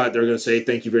 We thought they were going to say,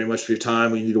 "Thank you very much for your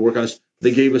time. We need to work on this."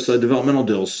 They gave us developmental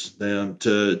deals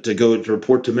to go to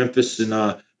report to Memphis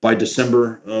by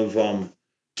December of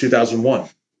 2001.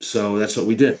 So that's what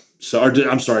we did. So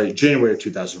I'm sorry, January of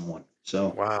 2001. So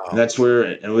Wow. and that's where,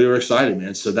 and we were excited,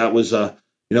 man. So that was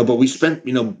but we spent,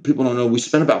 people don't know, we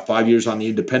spent about 5 years on the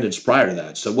independents prior to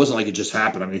that. So it wasn't like it just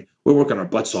happened. I mean, we're working our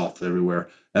butts off everywhere.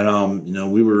 And,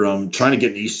 we were trying to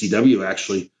get an ECW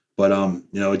actually, but,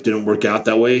 it didn't work out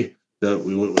that way.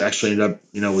 We actually ended up,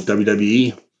 with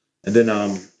WWE. And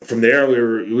then from there,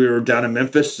 we were down in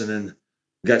Memphis and then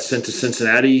got sent to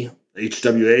Cincinnati.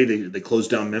 HWA, they closed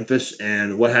down Memphis.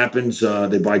 And what happens?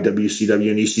 They buy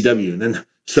WCW and ECW. And then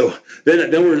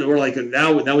we're like,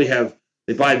 now we have,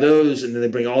 they buy those and then they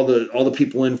bring all the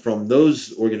people in from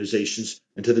those organizations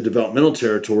into the developmental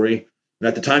territory. And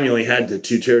at the time, you only had the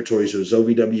two territories. It was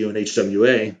OVW and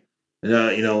HWA. And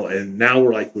and now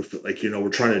we're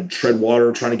trying to tread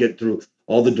water, trying to get through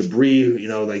all the debris.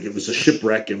 Like it was a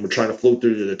shipwreck, and we're trying to float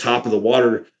through to the top of the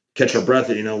water, catch our breath.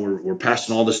 And we're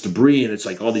passing all this debris, and it's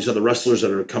like all these other wrestlers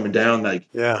that are coming down,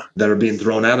 that are being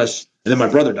thrown at us. And then my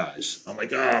brother dies. I'm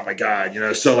like, oh my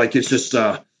god, So like it's just.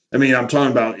 I'm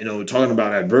talking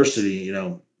about adversity,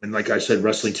 and like I said,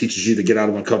 wrestling teaches you to get out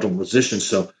of uncomfortable positions.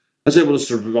 So I was able to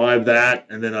survive that,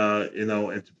 and then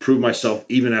and to prove myself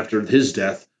even after his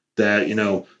death that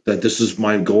that this is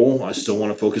my goal. I still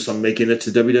want to focus on making it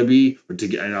to WWE or to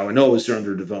get. I know it was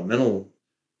under developmental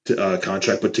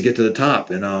contract, but to get to the top,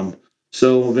 and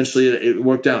so eventually it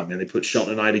worked out. Man, they put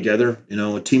Shelton and I together.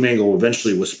 Team Angle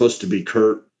eventually was supposed to be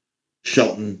Kurt,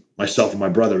 Shelton, myself, and my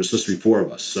brother. It was supposed to be four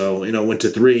of us. So, went to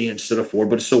three instead of four,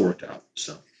 but it still worked out.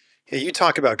 So, yeah, you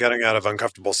talk about getting out of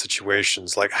uncomfortable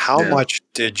situations. Like, how much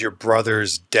did your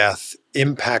brother's death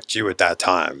impact you at that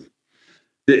time?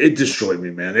 It destroyed me,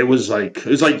 man. It was like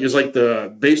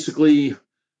the basically,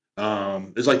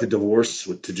 it's like the divorce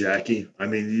to Jackie.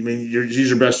 He's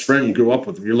your best friend. You grew up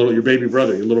with him. Your baby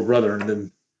brother, your little brother, and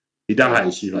then he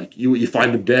dies. You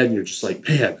find him dead, and you're just like,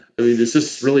 man. Is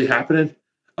this really happening?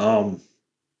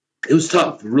 It was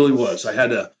tough. It really was.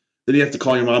 Then you have to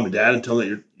call your mom and dad and tell them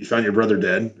that you found your brother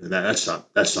dead. And that's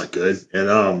not good.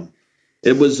 And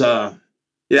it was I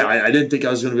didn't think I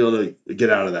was going to be able to get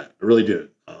out of that. I really didn't.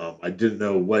 I didn't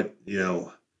know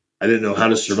I didn't know how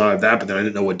to survive that. But then I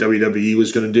didn't know what WWE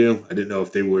was going to do. I didn't know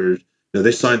if they were.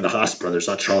 They signed the Haas brothers,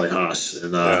 not Charlie Haas.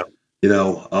 And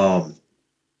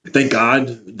thank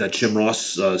God that Jim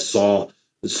Ross saw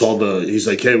he's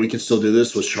like, hey, we can still do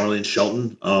this with Charlie and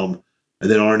Shelton. And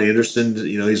then Arn Anderson,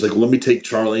 he's like, well, let me take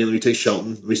Charlie and let me take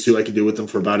Shelton. Let me see what I can do with them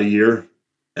for about a year.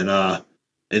 And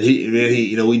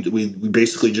we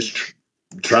basically just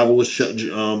travel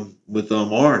with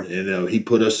Arn, and he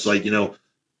put us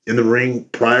in the ring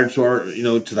prior to our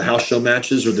to the house show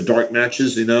matches or the dark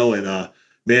matches, and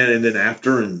and then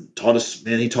after, and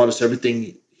he taught us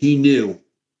everything he knew.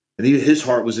 And his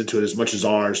heart was into it as much as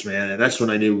ours, man. And that's when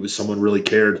I knew someone really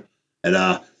cared.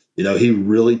 And he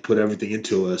really put everything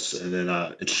into us. And then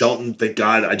at Shelton, thank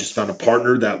God, I just found a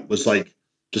partner that was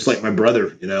just like my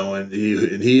brother, and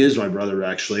he is my brother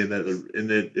actually. And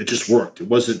it just worked. It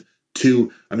wasn't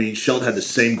too. Shelton had the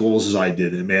same goals as I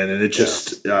did, and it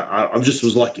just I just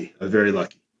was lucky. I'm very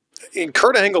lucky. And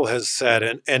Kurt Angle has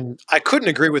said, and I couldn't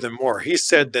agree with him more. He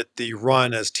said that the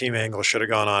run as Team Angle should have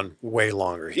gone on way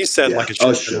longer. He said it should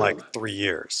have been like 3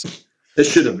 years. It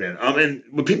should have been. And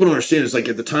what people don't understand is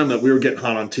at the time that we were getting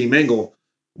hot on Team Angle,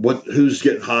 who's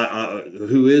getting hot?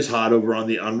 Who is hot over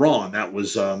on Raw? And that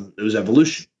was it was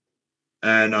Evolution.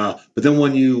 And but then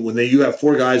when you have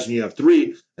four guys and you have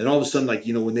three, and all of a sudden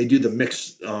when they do the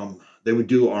mix, they would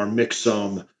do our mix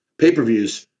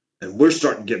pay-per-views, and we're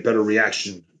starting to get better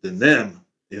reaction than them,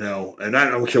 and I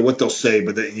don't care what they'll say,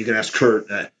 but then you can ask Kurt,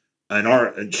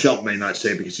 and Shelton may not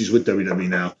say it because he's with WWE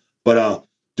now, but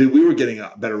dude, we were getting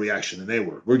a better reaction than they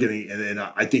were. We're getting, and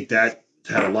I think that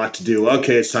had a lot to do.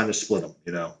 Okay, it's time to split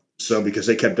them, so because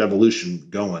they kept Evolution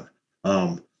going,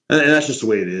 and that's just the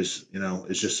way it is,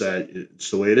 it's just that it's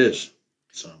the way it is.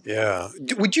 So yeah,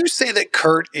 would you say that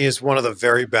Kurt is one of the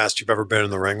very best you've ever been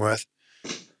in the ring with?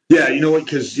 Yeah, you know what?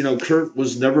 Because Kurt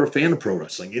was never a fan of pro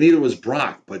wrestling, and neither was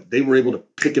Brock. But they were able to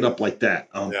pick it up like that.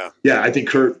 Yeah. Yeah, I think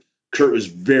Kurt was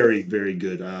very, very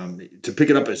good. To pick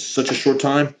it up in such a short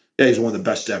time, yeah, he's one of the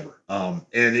best ever.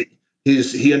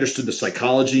 He understood the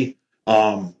psychology.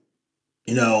 Does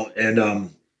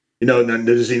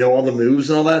he know all the moves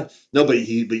and all that? No, but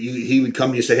he would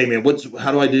come to you and say, "Hey man,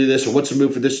 how do I do this, or what's the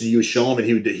move for this?" And you would show him, and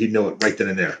he'd know it right then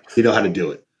and there. He'd know how to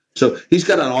do it. So he's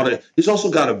got an audit. He's also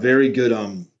got a very good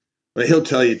but he'll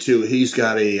tell you too. He's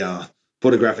got a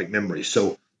photographic memory.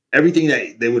 So everything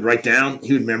that they would write down,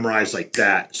 he would memorize like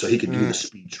that, so he could do the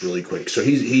speech really quick. So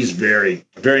he's very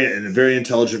and a very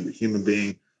intelligent human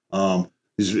being.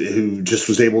 Who just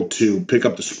was able to pick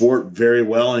up the sport very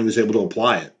well, and he was able to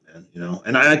apply it.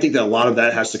 And I think that a lot of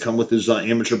that has to come with his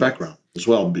amateur background as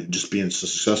well, just being so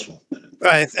successful.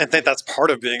 I think that's part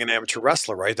of being an amateur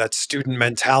wrestler, right? That student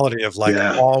mentality of like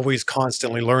Yeah. always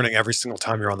constantly learning every single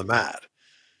time you're on the mat.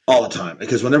 All the time,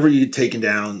 because whenever you're taken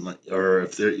down, or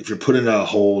if you're put in a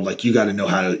hold, like you got to know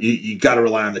how to, you got to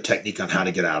rely on the technique on how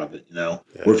to get out of it, Yeah.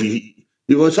 Or if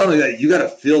it's something that you got to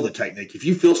feel the technique. If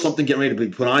you feel something getting ready to be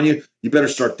put on you, you better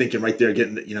start thinking right there,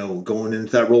 going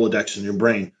into that Rolodex in your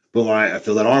brain. Boom, all right, I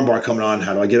feel that arm bar coming on.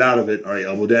 How do I get out of it? All right,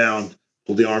 elbow down,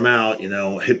 pull the arm out,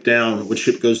 hip down, which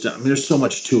hip goes down. I mean, there's so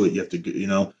much to it. You have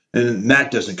to, and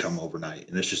that doesn't come overnight.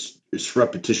 And it's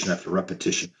repetition after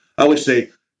repetition. I always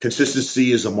say,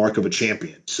 consistency is a mark of a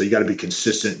champion. So you got to be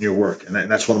consistent in your work. And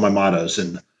that's one of my mottos.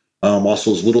 And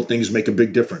also, those little things make a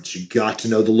big difference. You got to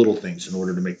know the little things in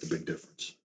order to make the big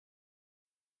difference.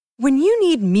 When you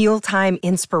need mealtime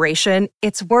inspiration,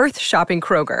 it's worth shopping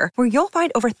Kroger, where you'll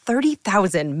find over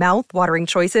 30,000 mouth-watering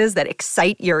choices that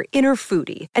excite your inner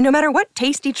foodie. And no matter what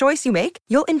tasty choice you make,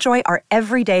 you'll enjoy our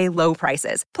everyday low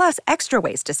prices, plus extra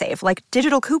ways to save, like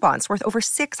digital coupons worth over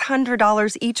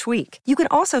 $600 each week. You can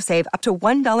also save up to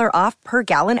 $1 off per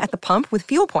gallon at the pump with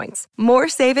fuel points. More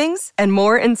savings and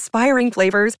more inspiring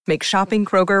flavors make shopping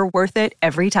Kroger worth it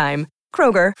every time.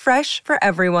 Kroger, fresh for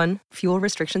everyone. Fuel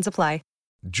restrictions apply.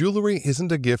 Jewelry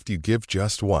isn't a gift you give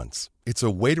just once. It's a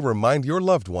way to remind your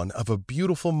loved one of a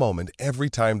beautiful moment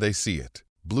every time they see it.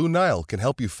 Blue Nile can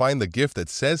help you find the gift that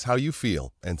says how you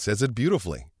feel and says it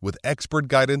beautifully, with expert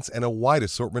guidance and a wide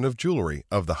assortment of jewelry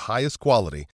of the highest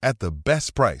quality at the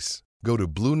best price. Go to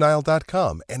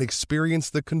BlueNile.com and experience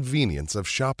the convenience of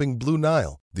shopping Blue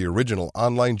Nile, the original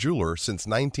online jeweler since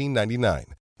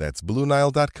 1999. That's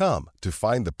BlueNile.com to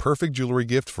find the perfect jewelry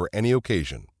gift for any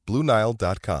occasion.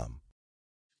 BlueNile.com.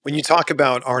 When you talk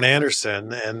about Arn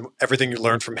Anderson and everything you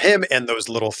learned from him and those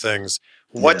little things,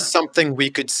 what's something we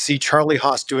could see Charlie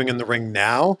Haas doing in the ring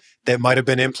now that might have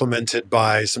been implemented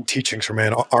by some teachings from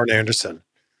Arn Anderson?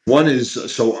 One is,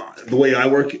 the way I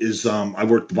work is I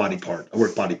work the body part. I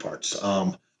work body parts.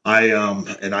 And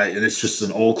it's just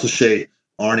an old cliche.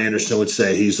 Arn Anderson would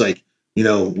say, he's like,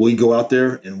 we go out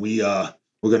there and we are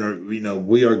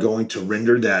going to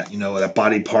render that, that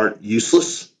body part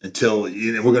useless until,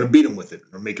 we're going to beat them with it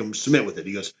or make them submit with it.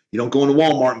 He goes, you don't go into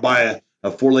Walmart and buy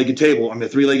a four-legged table. I mean, a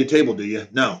three-legged table, do you?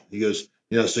 No. He goes,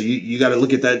 so you got to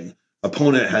look at that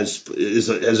opponent as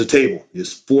a table. He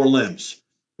has four limbs.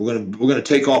 We're gonna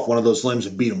take off one of those limbs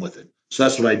and beat them with it. So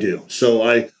that's what I do. So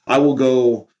I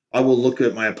will look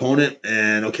at my opponent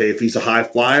and, okay, if he's a high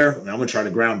flyer, I'm gonna try to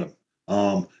ground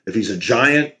him. If he's a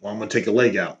giant, well, I'm gonna take a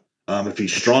leg out. If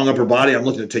he's strong upper body, I'm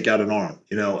looking to take out an arm.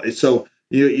 So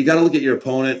you got to look at your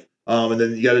opponent, and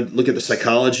then you got to look at the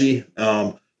psychology.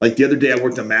 Like the other day, I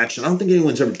worked a match, and I don't think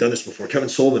anyone's ever done this before. Kevin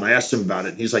Sullivan, I asked him about it,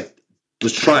 and he's like,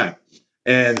 "Let's try it."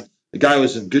 And the guy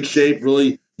was in good shape,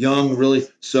 really young, really.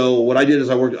 So what I did is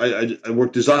I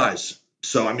worked his eyes.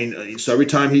 So every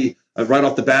time right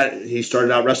off the bat, he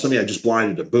started out wrestling me, I just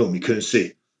blinded him. Boom, he couldn't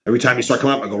see. Every time he started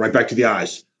coming up, I go right back to the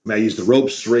eyes. I use the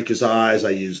ropes to rake his eyes. I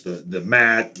use the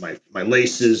mat, my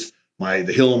laces,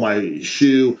 the heel of my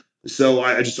shoe. So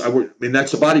I work.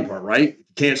 That's a body part, right? You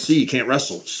can't see, you can't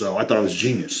wrestle. So I thought I was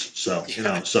genius. So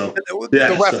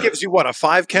the ref gives you what, a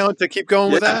 5 count to keep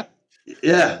going with that?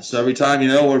 Yeah. So every time,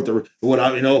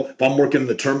 if I'm working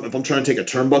if I'm trying to take a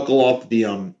turnbuckle off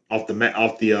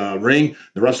the ring,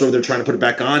 the ref's over there trying to put it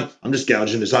back on. I'm just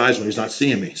gouging his eyes when he's not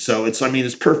seeing me. So it's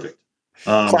perfect.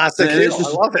 Classic heel.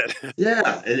 I love it.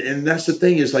 Yeah, and that's the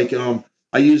thing is like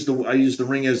I use the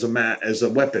ring as a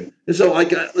weapon. And so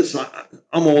listen,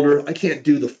 I'm older. I can't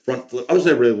do the front flip. I was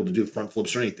never able to do front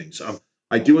flips or anything. So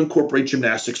I do incorporate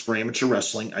gymnastics for amateur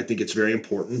wrestling. I think it's very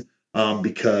important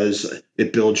because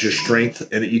it builds your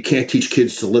strength, and you can't teach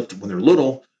kids to lift when they're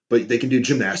little, but they can do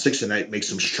gymnastics, and that makes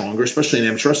them stronger, especially in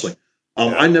amateur wrestling.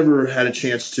 I never had a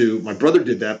chance to. My brother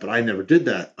did that, but I never did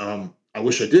that. I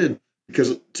wish I did,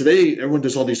 because today everyone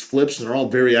does all these flips and they're all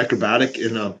very acrobatic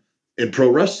in pro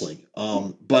wrestling.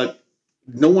 But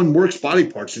no one works body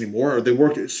parts anymore, or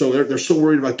they're so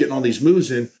worried about getting all these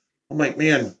moves in. I'm like,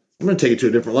 man, I'm going to take it to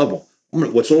a different level.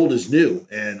 What's old is new,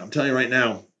 and I'm telling you right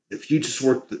now, if you just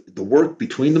work the work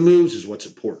between the moves is what's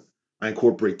important. I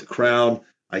incorporate the crowd.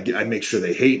 I make sure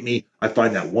they hate me. I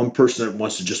find that one person that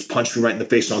wants to just punch me right in the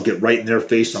face, and I'll get right in their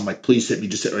face. I'm like, please hit me,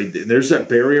 just hit right. And there's that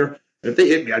barrier. And if they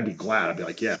hit me, I'd be glad. I'd be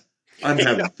like, yeah, I'm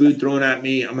having food thrown at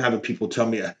me. I'm having people tell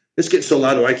me it's getting so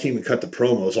loud I can't even cut the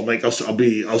promos. I'm like,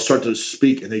 I'll start to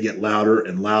speak, and they get louder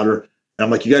and louder. And I'm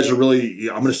like, you guys are really.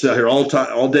 I'm going to sit out here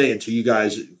all day until you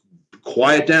guys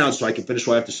quiet down so I can finish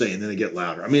what I have to say, and then they get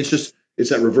louder. I mean, it's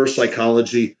that reverse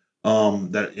psychology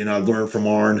that I've learned from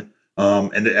Arn.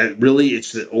 And really,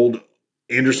 it's the old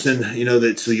Anderson,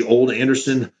 that's the old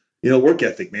Anderson, work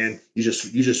ethic, man. You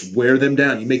just wear them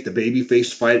down. You make the baby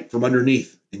face fight from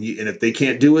underneath, and if they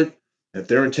can't do it, if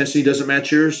their intensity doesn't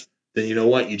match yours, then you know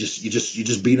what? You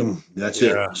just beat them. That's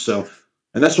it. So,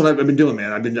 and that's what I've been doing,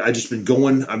 man. I've just been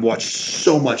going. I've watched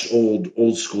so much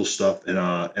old school stuff, and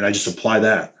I just apply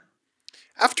that.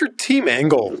 After Team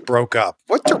Angle broke up,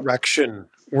 what direction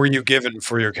were you given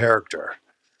for your character?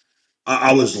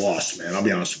 I was lost, man. I'll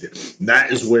be honest with you. And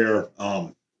that is where,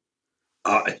 like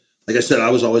I said, I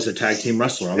was always a tag team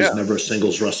wrestler. I was never a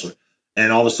singles wrestler.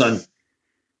 And all of a sudden,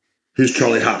 who's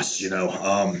Charlie Haas?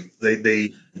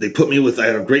 They put me with. I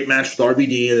had a great match with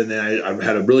RVD, and then I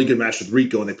had a really good match with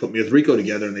Rico, and they put me with Rico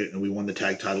together, and we won the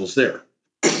tag titles there.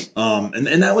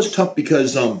 And that was tough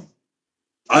because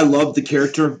I loved the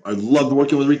character. I loved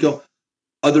working with Rico.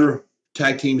 Other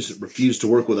tag teams refused to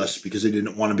work with us because they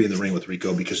didn't want to be in the ring with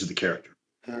Rico because of the character,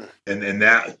 and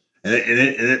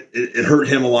it hurt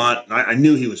him a lot. I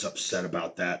knew he was upset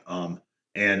about that.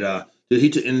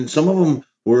 And some of them,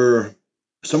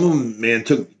 man,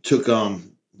 took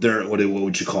their what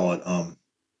would you call it?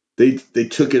 They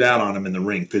took it out on him in the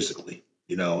ring physically,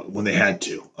 when they had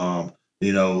to.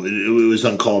 It was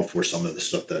uncalled for, some of the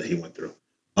stuff that he went through.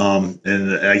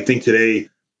 And I think today,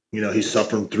 he's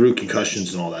suffering through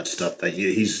concussions and all that stuff. That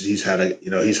he's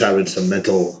having some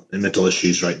mental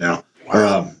issues right now.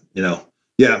 Wow. But you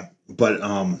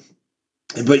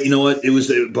know what?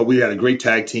 But we had a great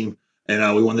tag team,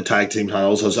 and we won the tag team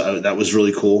titles. That was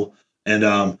really cool. And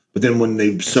but then when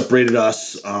they separated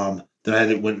us, then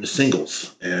I went into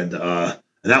singles, and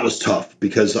that was tough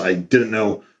because I didn't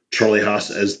know Charlie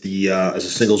Haas as a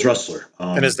singles wrestler.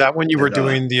 And is that when you were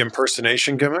doing the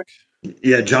impersonation gimmick?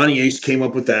 Yeah, Johnny Ace came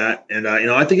up with that, and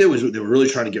I think they were really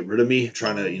trying to get rid of me,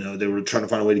 they were trying to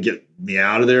find a way to get me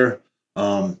out of there.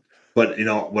 But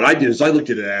what I did is I looked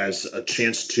at it as a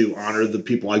chance to honor the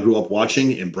people I grew up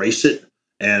watching, embrace it,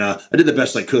 and I did the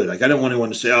best I could. Like I didn't want anyone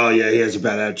to say, "Oh yeah, he has a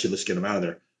bad attitude, let's get him out of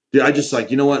there." Dude, I just like,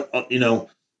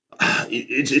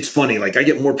 it's funny. Like I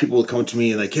get more people coming to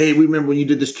me and like, "Hey, we remember when you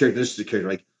did this character. This is the character."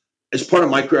 Like as part of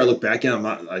my career, I look back and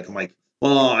I'm like,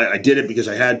 well, I did it because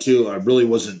I had to. I'm really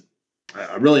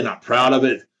not proud of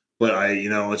it, but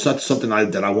it's not something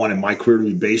that I wanted my career to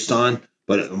be based on.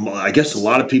 But I guess a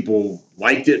lot of people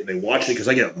liked it and they watched it because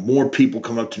I get more people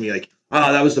come up to me like,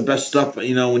 that was the best stuff,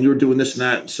 when you were doing this and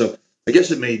that. So I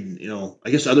guess it made, I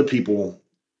guess other people,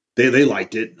 they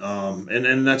liked it.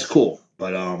 And that's cool.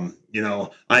 But,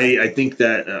 I think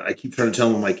that I keep trying to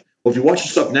tell them like, well, if you watch the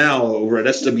stuff now over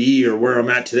at SWE or where I'm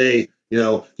at today,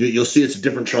 you'll see it's a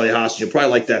different Charlie Haas. You'll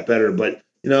probably like that better, but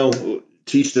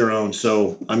teach their own.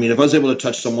 So, I mean, if I was able to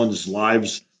touch someone's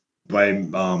lives by,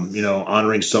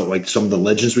 honoring some of the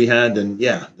legends we had, then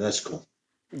yeah, that's cool.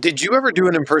 Did you ever do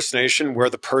an impersonation where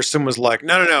the person was like,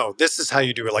 no, this is how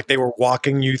you do it? Like they were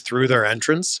walking you through their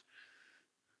entrance?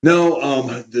 No,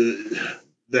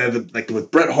 like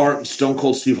with Bret Hart and Stone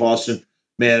Cold Steve Austin,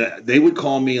 man, they would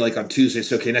call me like on Tuesday and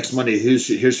say, okay, next Monday, here's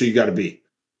who you got to be.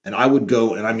 And I would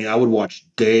go, and I would watch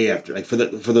day after, like for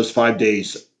those 5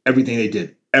 days, everything they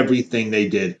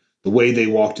did, the way they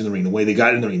walked in the ring, the way they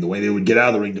got in the ring, the way they would get out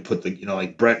of the ring to put the,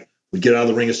 like Bret would get out of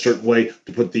the ring a certain way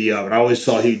to put the, and I always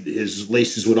saw his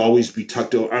laces would always be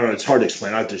tucked over. I don't know, it's hard to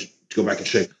explain. I have to go back and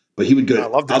check, but he would go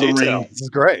out of the ring. This is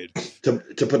great.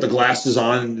 To put the glasses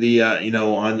on the,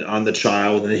 on the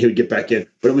child, and then he would get back in.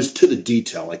 But it was to the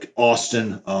detail, like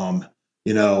Austin,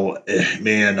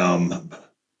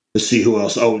 let's see who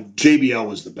else. Oh, JBL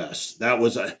was the best. That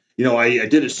was, I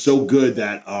did it so good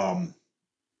that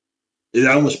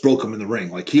I almost broke him in the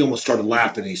ring. Like he almost started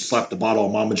laughing and he slapped the bottle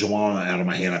of Mama Joanna out of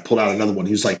my hand. I pulled out another one.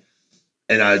 He was like,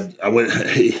 and I went,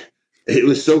 it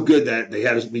was so good that they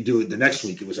had me do it the next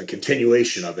week. It was a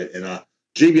continuation of it. And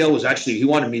JBL was actually, he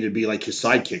wanted me to be like his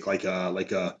sidekick, like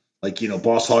a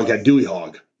Boss Hog had Dewey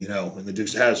Hog, in the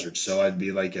Dukes of Hazzard. So I'd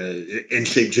be like a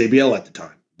in-shape JBL at the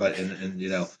time. But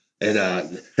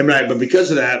but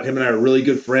because of that, him and I are really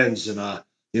good friends, and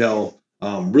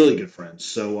really good friends.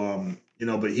 So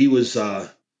but he's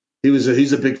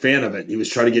a big fan of it. He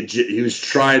was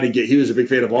a big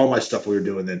fan of all my stuff we were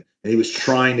doing then, and he was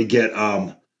trying to get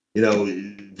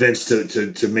Vince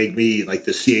to make me like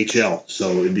the CHL.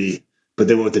 So but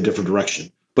they went with a different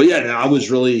direction. But yeah, no, I was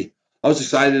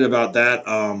excited about that.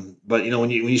 But when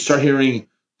you start hearing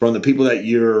from the people that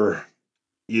you're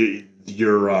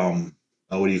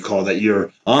what do you call that,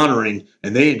 you're honoring,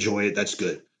 and they enjoy it, that's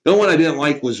good. The only one I didn't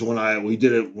like was when I had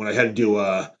to do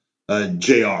a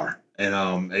JR,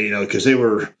 and because I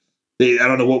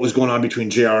don't know what was going on between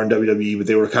JR and WWE, but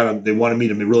they wanted me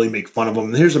to really make fun of them.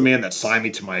 And here's a man that signed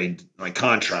me to my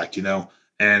contract, and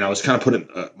I was kind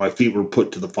of my feet were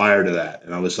put to the fire to that,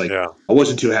 and I was like, Yeah. I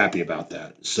wasn't too happy about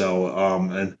that. So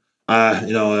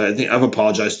I think I've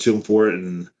apologized to him for it,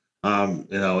 and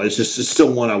it's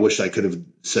still one I wish I could have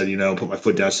said, put my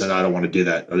foot down, said I don't want to do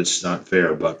that. It's not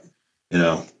fair, but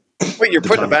But you're the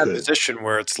put in a time I bad could. position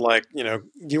where it's like,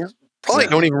 you probably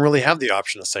don't even really have the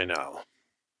option to say no.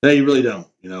 No, you really don't,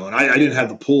 and I didn't have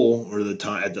the pull or the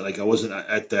time, I wasn't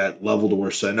at that level to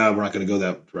where say, no, we're not going to go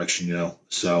that direction,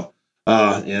 so,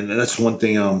 and that's one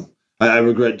thing, I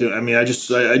regret doing. I mean, I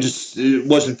just, it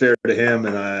wasn't fair to him,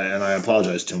 and I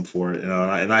apologize to him for it, and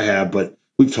I have, but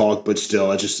we've talked, but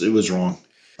still, it was wrong.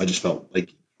 I just felt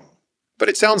like. But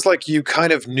it sounds like you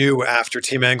kind of knew after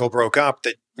Team Angle broke up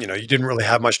that, you didn't really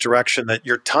have much direction, that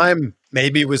your time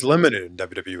maybe was limited in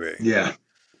WWE. Yeah.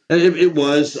 It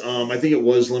was. I think it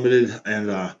was limited, and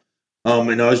I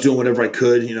was doing whatever I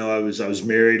could. I was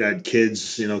married. I had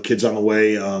kids. Kids on the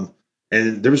way.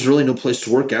 And there was really no place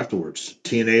to work afterwards.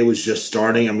 TNA was just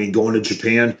starting. I mean, going to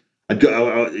Japan. I'd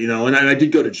go. And I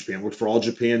did go to Japan. Worked for All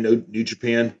Japan, New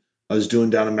Japan. I was doing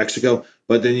down in Mexico.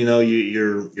 But then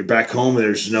you're back home. And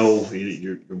there's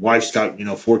your wife's got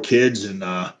 4 kids, and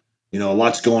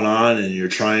lots going on, and you're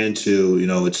trying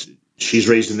to she's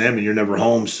raising them, and you're never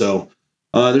home. So.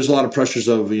 There's a lot of pressures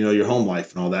of your home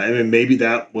life and all that. I mean, maybe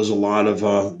that was a lot of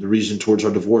the reason towards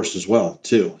our divorce as well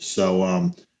too.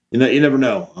 So you never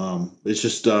know. It's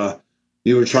just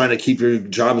you were trying to keep your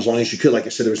job as long as you could. Like I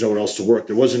said, there was nowhere else to work.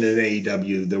 There wasn't an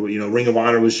AEW. There were Ring of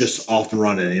Honor was just off and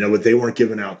running. But they weren't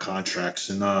giving out contracts,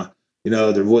 and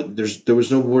there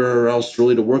was nowhere else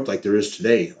really to work like there is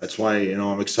today. That's why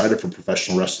I'm excited for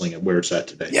professional wrestling and where it's at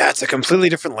today. Yeah, it's a completely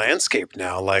different landscape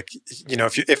now. Like,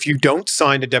 if you don't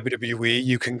sign to WWE,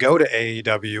 you can go to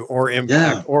AEW or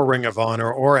Impact or Ring of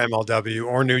Honor or MLW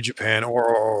or New Japan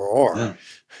or.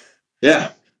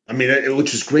 Yeah. I mean,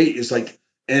 which is great. Is like,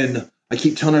 and I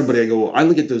keep telling everybody, I go, I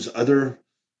look at those other,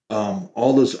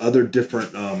 all those other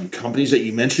different companies that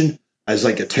you mentioned as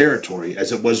like a territory,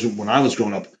 as it was when I was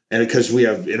growing up. And because we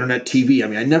have internet TV, I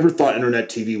mean, I never thought internet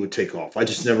TV would take off. I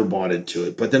just never bought into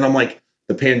it. But then I'm like,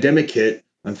 the pandemic hit,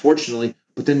 unfortunately.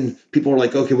 But then people were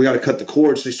like, okay, we got to cut the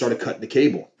cord. So they started cutting the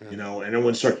cable, and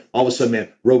everyone started, all of a sudden, man,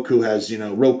 Roku has,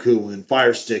 Roku and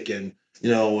Fire Stick and,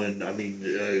 and I mean,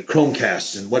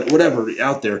 Chromecast and whatever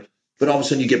out there. But all of a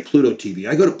sudden you get Pluto TV.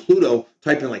 I go to Pluto,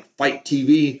 type in like Fight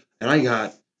TV, and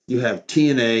you have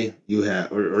TNA, you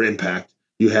have, or Impact,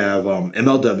 you have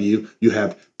MLW, you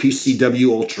have PCW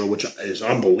Ultra, which is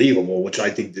unbelievable, which I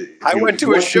think. I went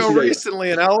to a show recently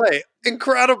in LA.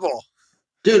 Incredible.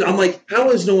 Dude, I'm like,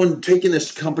 how is no one taking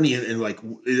this company and like,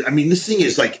 I mean, this thing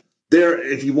is like,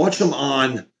 if you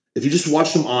just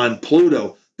watch them on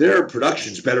Pluto, their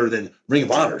production's better than Ring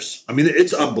of Honors. I mean,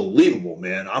 it's unbelievable,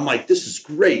 man. I'm like, this is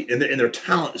great. And their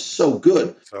talent is so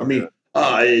good.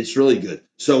 It's really good.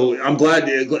 So I'm glad.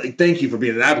 Thank you for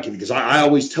being an advocate, because I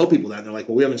always tell people that. And they're like,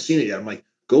 well, we haven't seen it yet. I'm like,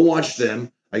 go watch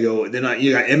them. I go, then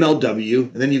you got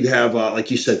MLW. And then you have,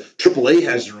 like you said, AAA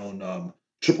has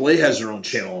their own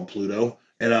channel on Pluto.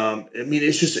 And I mean,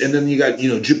 it's just, and then you got,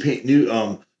 Japan,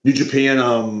 New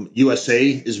Japan, USA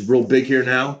is real big here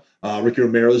now. Ricky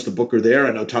Romero is the booker there.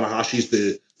 I know Tanahashi's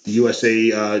the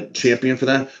USA champion for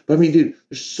that. But I mean, dude,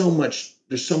 there's so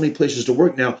many places to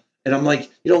work now. And I'm like,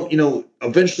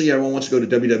 eventually everyone wants to go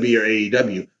to WWE or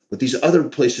AEW, but these other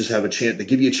places have a chance. They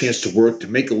give you a chance to work, to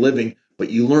make a living,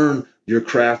 but you learn your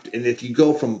craft. And if you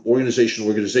go from organization to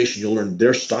organization, you'll learn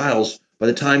their styles. By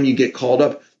the time you get called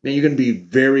up, man, you're going to be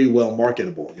very well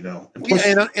marketable, And, plus,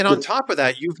 and on top of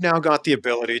that, you've now got the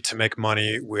ability to make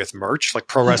money with merch. Like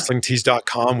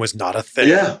ProWrestlingTees.com was not a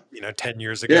thing, 10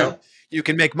 years ago. Yeah. You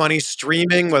can make money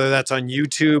streaming, whether that's on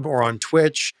YouTube or on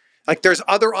Twitch. Like, there's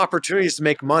other opportunities to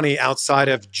make money outside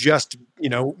of just,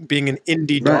 being an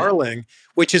indie darling,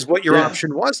 which is what your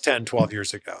option was 10, 12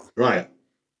 years ago. Right.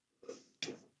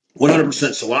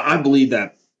 100%. So I believe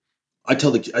that I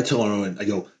tell everyone, I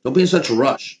go, don't be in such a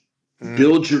rush.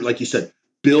 Build your, like you said,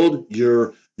 build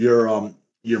your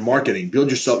marketing, build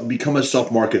yourself, become a self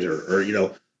marketer, or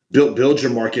build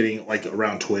your marketing like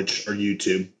around Twitch or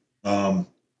YouTube,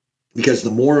 because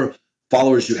the more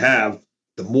followers you have,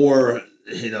 the more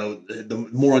the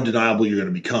more undeniable you're going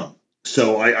to become.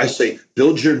 So I say,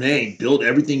 build your name, build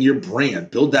everything your brand,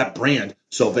 build that brand.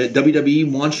 So if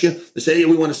WWE wants you, they say, hey,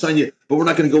 we want to sign you, but we're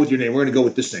not going to go with your name. We're going to go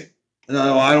with this name.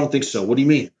 No, I don't think so. What do you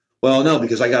mean? Well, no,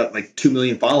 because I got like 2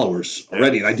 million followers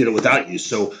already, and I did it without you.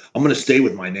 So I'm going to stay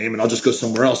with my name, and I'll just go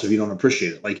somewhere else if you don't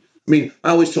appreciate it. Like, I mean,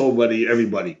 I always tell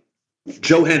everybody,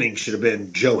 Joe Henning should have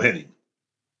been Joe Henning.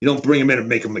 You don't bring him in and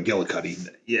make him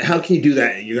McGillicuddy. How can you do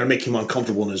that? You're going to make him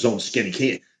uncomfortable in his own skin. He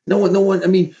can't. No one. I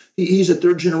mean, he's a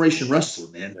third generation wrestler,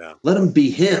 man. Yeah. Let him be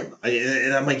him.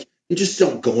 And I'm like, you just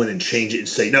don't go in and change it and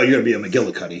say, no, you're going to be a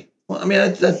McGillicuddy. Well, I mean,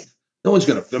 that no one's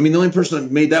going to. I mean, the only person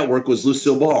that made that work was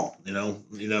Lucille Ball.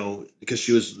 Because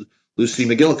she was Lucy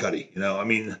McGillicuddy. I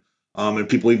mean, and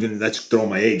people even that's throwing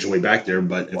my age way back there.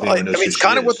 But if anyone knows who it's she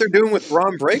kind of what is. they're doing with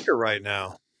Braun Breaker right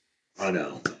now. I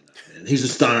know. He's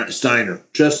a Steiner.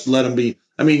 Just let him be.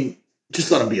 I mean, just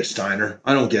let him be a Steiner.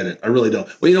 I don't get it. I really don't.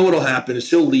 Well, you know what'll happen is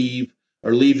he'll leave to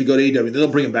go to AEW. Then they'll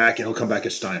bring him back and he'll come back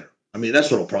as Steiner. I mean,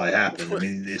 that's what'll probably happen. I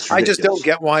mean, it's ridiculous. I just don't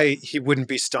get why he wouldn't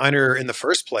be Steiner in the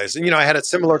first place. And, I had a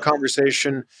similar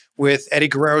conversation with Eddie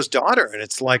Guerrero's daughter, and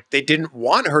it's like they didn't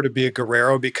want her to be a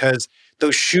Guerrero because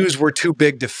those shoes were too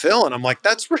big to fill. And I'm like,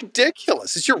 that's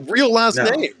ridiculous. It's your real last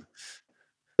name.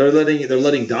 They're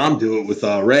letting Dom do it with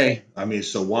Ray. I mean,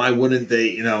 so why wouldn't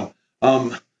they? I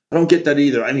don't get that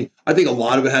either. I mean, I think a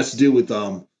lot of it has to do with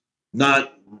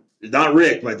not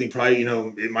Rick, but I think probably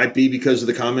it might be because of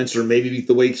the comments, or maybe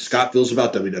the way Scott feels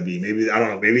about WWE. Maybe I don't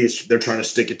know. Maybe they're trying to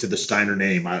stick it to the Steiner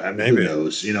name. I mean, who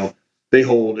knows? They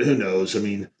hold. Who knows? I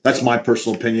mean, that's my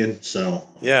personal opinion. So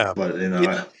yeah, but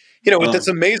with this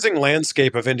amazing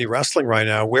landscape of indie wrestling right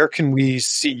now, where can we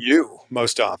see you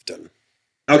most often?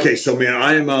 Okay, so man,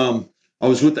 I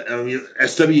was with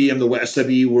SWE. I'm the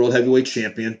SWE World Heavyweight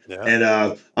Champion, and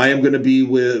I am going to be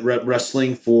with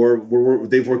wrestling for.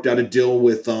 They've worked out a deal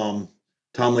with Tom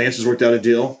Lance has worked out a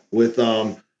deal with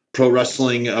Pro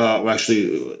Wrestling,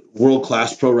 actually World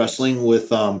Class Pro Wrestling with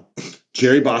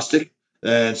Jerry Bostic,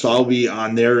 and so I'll be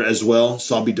on there as well.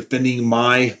 So I'll be defending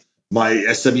my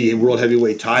SWE World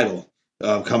Heavyweight title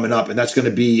coming up, and that's going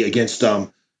to be against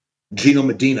Gino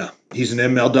Medina. He's an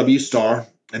MLW star.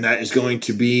 And that is going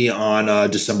to be on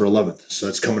December 11th. So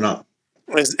it's coming up.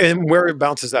 And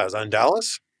whereabouts is that? Is that in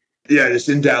Dallas? Yeah, it's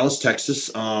in Dallas, Texas.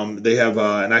 They have,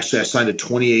 and actually I signed a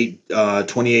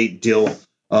 28 deal.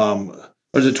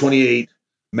 There's a 28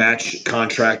 match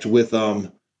contract with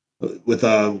World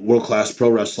Class Pro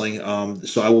Wrestling.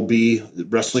 So I will be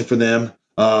wrestling for them.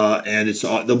 And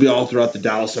they'll be all throughout the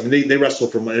Dallas. I mean, they wrestle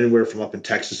from anywhere from up in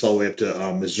Texas all the way up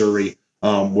to Missouri,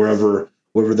 wherever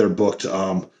they're booked.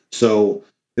 So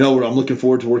I'm looking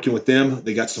forward to working with them.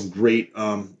 They got some great,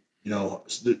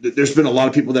 there's been a lot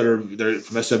of people that are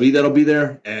from SWE that'll be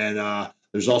there, and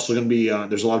there's also going to be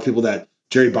there's a lot of people that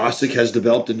Jerry Bostic has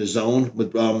developed in his own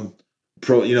with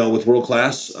with World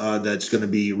Class. That's going to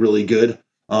be really good.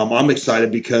 I'm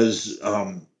excited because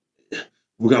I'm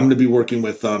going to be working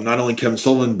with not only Kevin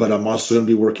Sullivan, but I'm also going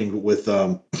to be working with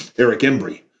Eric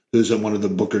Embry, who's one of the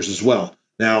bookers as well.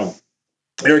 Now,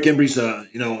 Eric Embry's,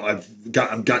 I've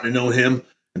gotten to know him,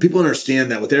 and people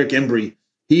understand that with Eric Embry,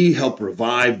 he helped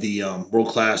revive the World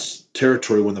Class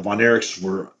territory when the Von Erichs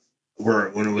were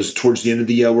when it was towards the end of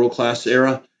the World Class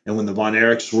era, and when the Von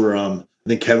Erichs were, I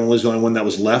think Kevin was the only one that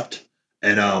was left,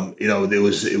 and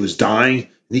it was dying,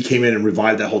 and he came in and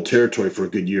revived that whole territory for a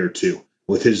good year or two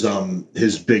with his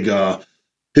big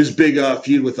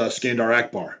feud with Skandar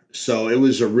Akbar. So it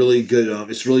was a really good.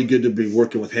 It's really good to be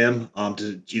working with him.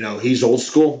 He's old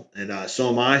school, and so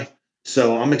am I.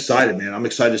 So I'm excited, man. I'm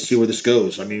excited to see where this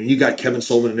goes. I mean, you got Kevin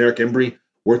Sullivan and Eric Embry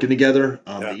working together.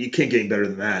 You can't get any better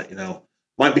than that.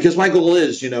 Because my goal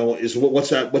is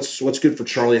what's good for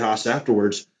Charlie Haas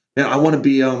afterwards. Man, I want to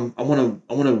be. I want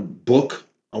to book.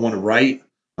 I want to write.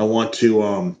 I want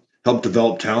to help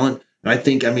develop talent. And I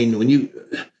think, when you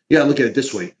gotta look at it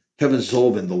this way. Kevin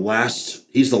Sullivan,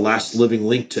 he's the last living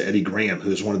link to Eddie Graham,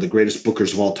 who's one of the greatest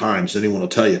bookers of all time, as anyone will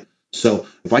tell you. So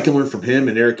if I can learn from him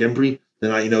and Eric Embry,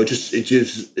 then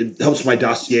it helps my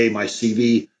dossier, my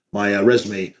CV, my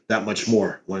resume that much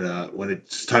more when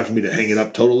it's time for me to hang it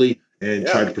up totally and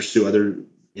try to pursue other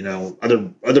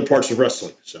parts of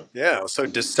wrestling. So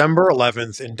December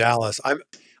 11th in Dallas. I'm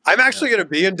actually going to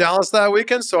be in Dallas that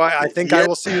weekend, so I think I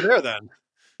will see you there then.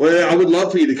 Well, I would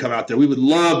love for you to come out there. We would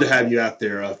love to have you out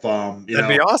there. If That'd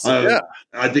be awesome. Yeah.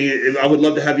 I think I would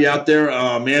love to have you out there,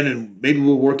 man, and maybe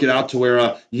we'll work it out to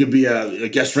where you could be a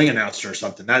guest ring announcer or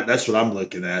something. That's what I'm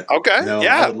looking at. Okay.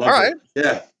 I would love all right.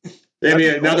 Yeah. I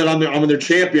mean, now that I'm their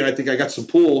champion, I think I got some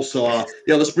pull. So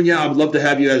let's bring you out. I would love to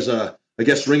have you as a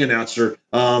guest ring announcer.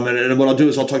 And what I'll do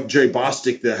is I'll talk to Jerry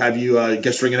Bostic to have you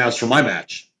guest ring announce for my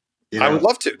match. I would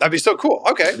love to. That'd be so cool.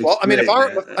 Okay. Well, I mean, if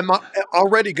I'm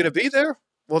already going to be there,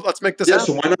 well, let's make this happen.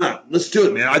 So why not? Let's do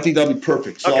it, man. I think that'll be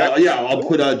perfect. So, I'll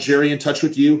put Jerry in touch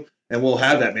with you, and we'll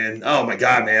have that, man. Oh, my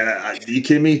God, man. Are you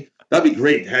kidding me? That'd be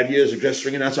great. Have you as a guest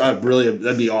ring announcer?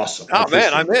 That'd be awesome. Oh,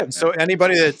 man, I'm in. So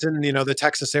anybody that's in, the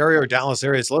Texas area or Dallas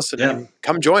area is listening,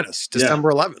 come join us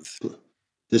December 11th.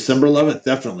 December 11th,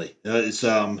 definitely. It's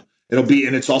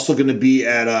also going to be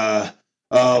at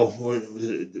let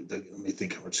me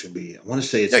think how it's going to be. I want to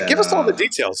say it's give us all the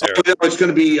details here. It's going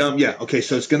to be okay.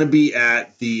 So it's going to be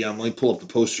at the let me pull up the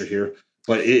poster here.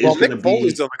 But it is going to be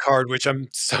Foley's on the card, which I'm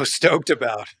so stoked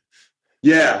about.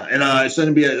 Yeah, and it's going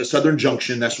to be at Southern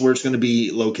Junction. That's where it's going to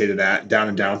be located at, down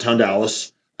in downtown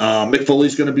Dallas. Mick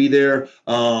Foley's going to be there.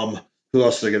 Who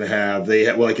else are they going to have?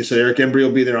 Like I said, Eric Embry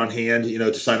will be there on hand,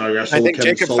 to sign autographs. I think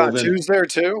Jacob Fatu's there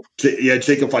too.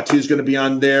 Jacob Fatu's going to be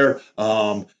on there.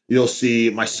 You'll see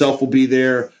myself will be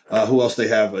there. Who else they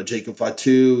have? Jacob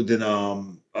Fatu. Then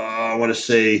I want to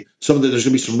say there's going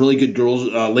to be some really good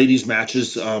ladies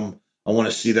matches. I want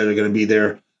to see that are going to be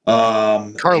there.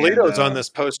 Carlito's on this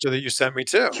poster that you sent me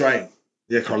too. That's right.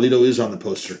 Yeah, Carlito is on the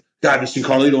poster. God, I haven't seen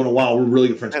Carlito in a while. We're really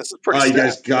good friends. You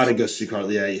guys got to go see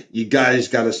Carlito. Yeah, you guys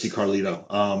got to see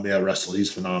Carlito. Wrestle.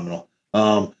 He's phenomenal.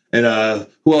 And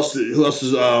who else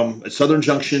is at Southern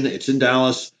Junction? It's in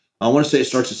Dallas. I want to say it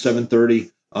starts at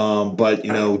 7:30. But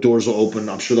doors will open.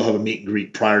 I'm sure they'll have a meet and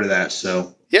greet prior to that.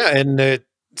 So yeah, and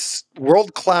it's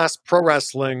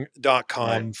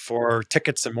worldclassprowrestling.com for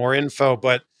tickets and more info.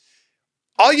 But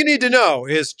all you need to know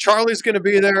is Charlie's going to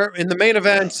be there in the main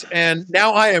event, and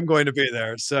now I am going to be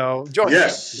there. So join us.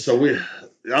 Yes. So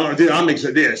I'm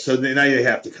excited. Yeah, so now you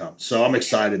have to come. So I'm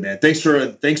excited, man. Thanks for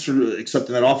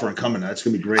accepting that offer and coming. That's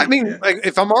going to be great. I mean,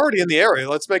 if I'm already in the area,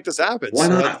 let's make this happen. Why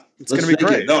not? It's going to be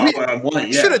great.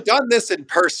 We should have done this in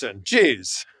person.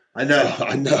 Jeez. I know.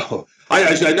 I know.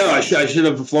 I should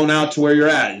have flown out to where you're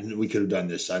at, and we could have done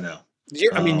this. I know.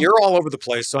 You're all over the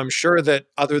place, so I'm sure that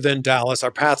other than Dallas,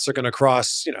 our paths are going to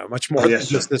cross, much more than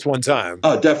just this one time.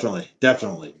 Oh, definitely,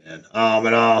 man.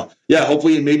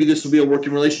 Hopefully, maybe this will be a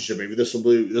working relationship. Maybe this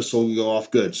will go off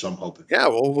good. So I'm hoping. Yeah,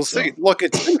 well, we'll see. Look,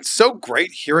 it's been so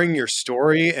great hearing your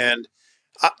story, and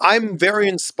I'm very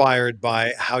inspired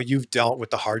by how you've dealt with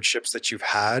the hardships that you've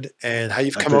had and how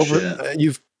you've come over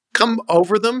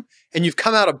them, and you've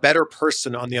come out a better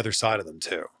person on the other side of them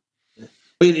too.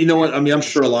 You know what? I mean, I'm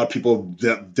sure a lot of people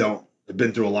have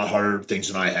been through a lot harder things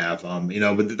than I have.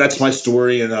 But that's my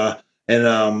story, and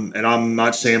I'm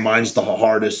not saying mine's the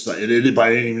hardest.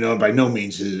 By no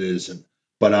means it isn't.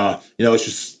 But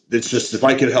it's just if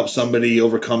I could help somebody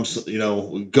overcome,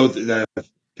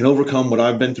 can overcome what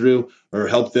I've been through or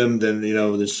help them,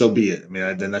 then so be it. I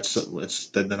mean, then I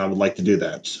would like to do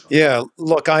that. So. Yeah,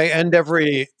 look, I end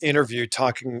every interview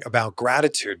talking about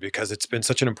gratitude because it's been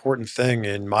such an important thing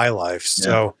in my life.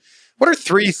 So, what are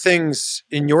 3 things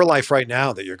in your life right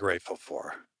now that you're grateful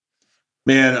for?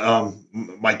 Man,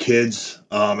 my kids,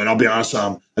 and I'll be honest,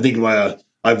 I think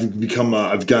I've become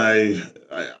I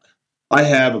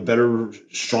have a better,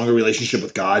 stronger relationship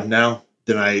with God now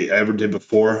than I ever did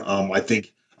before.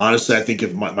 Honestly, I think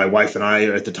if my wife and I,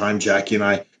 at the time, Jackie and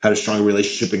I, had a stronger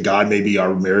relationship in God, maybe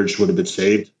our marriage would have been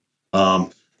saved.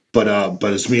 But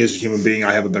as me as a human being,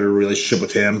 I have a better relationship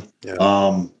with Him.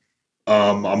 Yeah.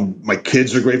 My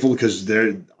kids are grateful because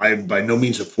I by no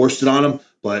means have forced it on them,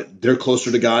 but they're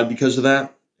closer to God because of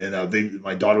that. And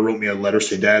my daughter wrote me a letter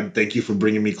saying, "Dad, thank you for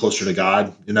bringing me closer to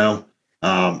God." And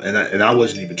I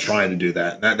wasn't even trying to do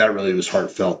that. And that really was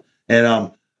heartfelt.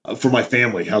 And for my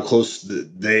family, how close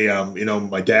they,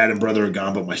 my dad and brother are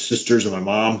gone, but my sisters and my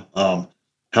mom,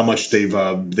 how much they've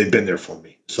been there for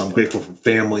me. So I'm grateful for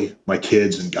family, my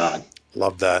kids, and God.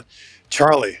 Love that.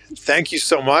 Charlie, thank you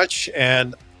so much.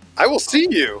 And I will see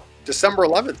you December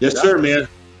 11th. Yes, sir, man.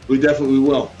 We definitely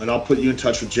will. And I'll put you in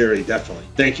touch with Jerry. Definitely.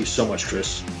 Thank you so much,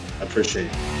 Chris. I appreciate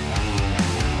it.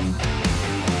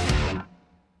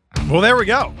 Well, there we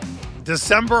go.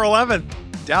 December 11th.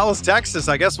 Dallas, Texas.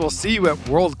 I guess we'll see you at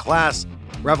World Class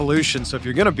Revolution. So if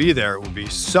you're going to be there, it would be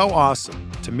so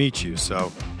awesome to meet you.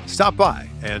 So stop by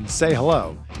and say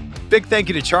hello. Big thank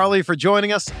you to Charlie for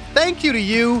joining us. Thank you to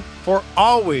you for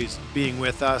always being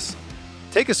with us.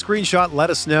 Take a screenshot.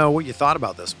 Let us know what you thought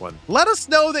about this one. Let us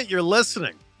know that you're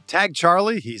listening. Tag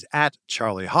Charlie. He's at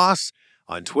Charlie Haas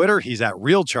on Twitter. He's at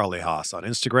Real Charlie Haas on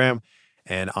Instagram.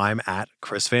 And I'm at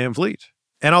Chris Van Vliet.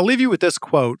 And I'll leave you with this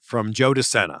quote from Joe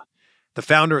DeSena, the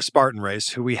founder of Spartan Race,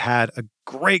 who we had a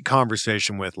great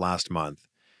conversation with last month.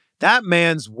 That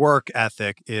man's work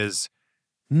ethic is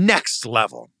next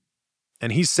level.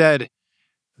 And he said,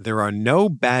 there are no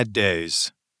bad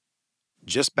days,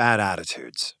 just bad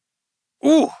attitudes.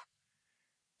 Ooh,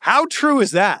 how true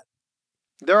is that?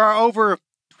 There are over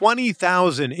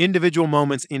 20,000 individual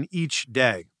moments in each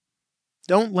day.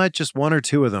 Don't let just one or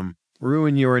two of them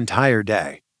ruin your entire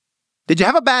day. Did you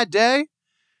have a bad day?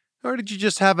 Or did you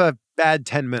just have a bad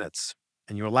 10 minutes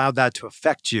and you allowed that to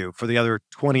affect you for the other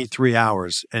 23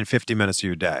 hours and 50 minutes of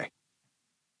your day?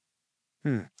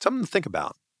 Something to think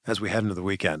about as we head into the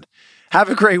weekend. Have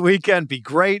a great weekend. Be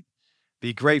great.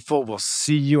 Be grateful. We'll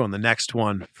see you on the next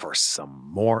one for some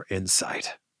more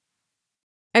insight.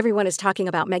 Everyone is talking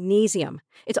about magnesium.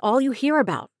 It's all you hear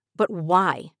about. But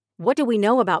why? What do we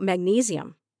know about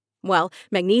magnesium? Well,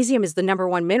 magnesium is the number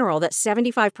one mineral that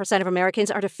 75% of Americans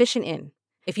are deficient in.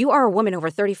 If you are a woman over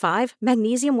 35,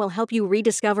 magnesium will help you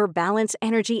rediscover balance,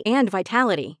 energy, and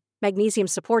vitality. Magnesium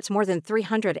supports more than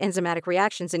 300 enzymatic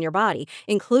reactions in your body,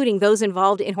 including those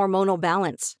involved in hormonal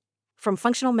balance. From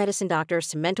functional medicine doctors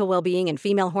to mental well-being and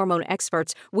female hormone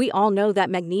experts, we all know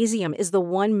that magnesium is the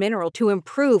one mineral to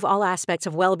improve all aspects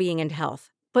of well-being and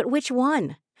health. But which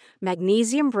one?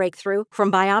 Magnesium Breakthrough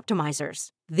from Bioptimizers,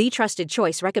 the trusted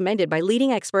choice recommended by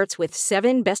leading experts with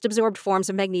 7 best-absorbed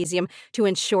forms of magnesium to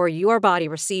ensure your body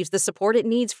receives the support it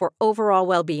needs for overall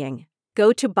well-being.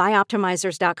 Go to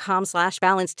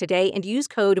bioptimizers.com/balance today and use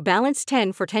code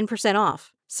BALANCE10 for 10%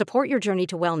 off. Support your journey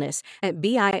to wellness at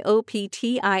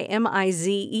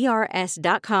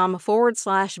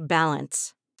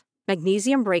bioptimizers.com/balance.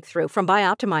 Magnesium Breakthrough from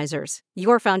Bioptimizers,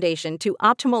 your foundation to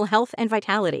optimal health and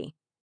vitality.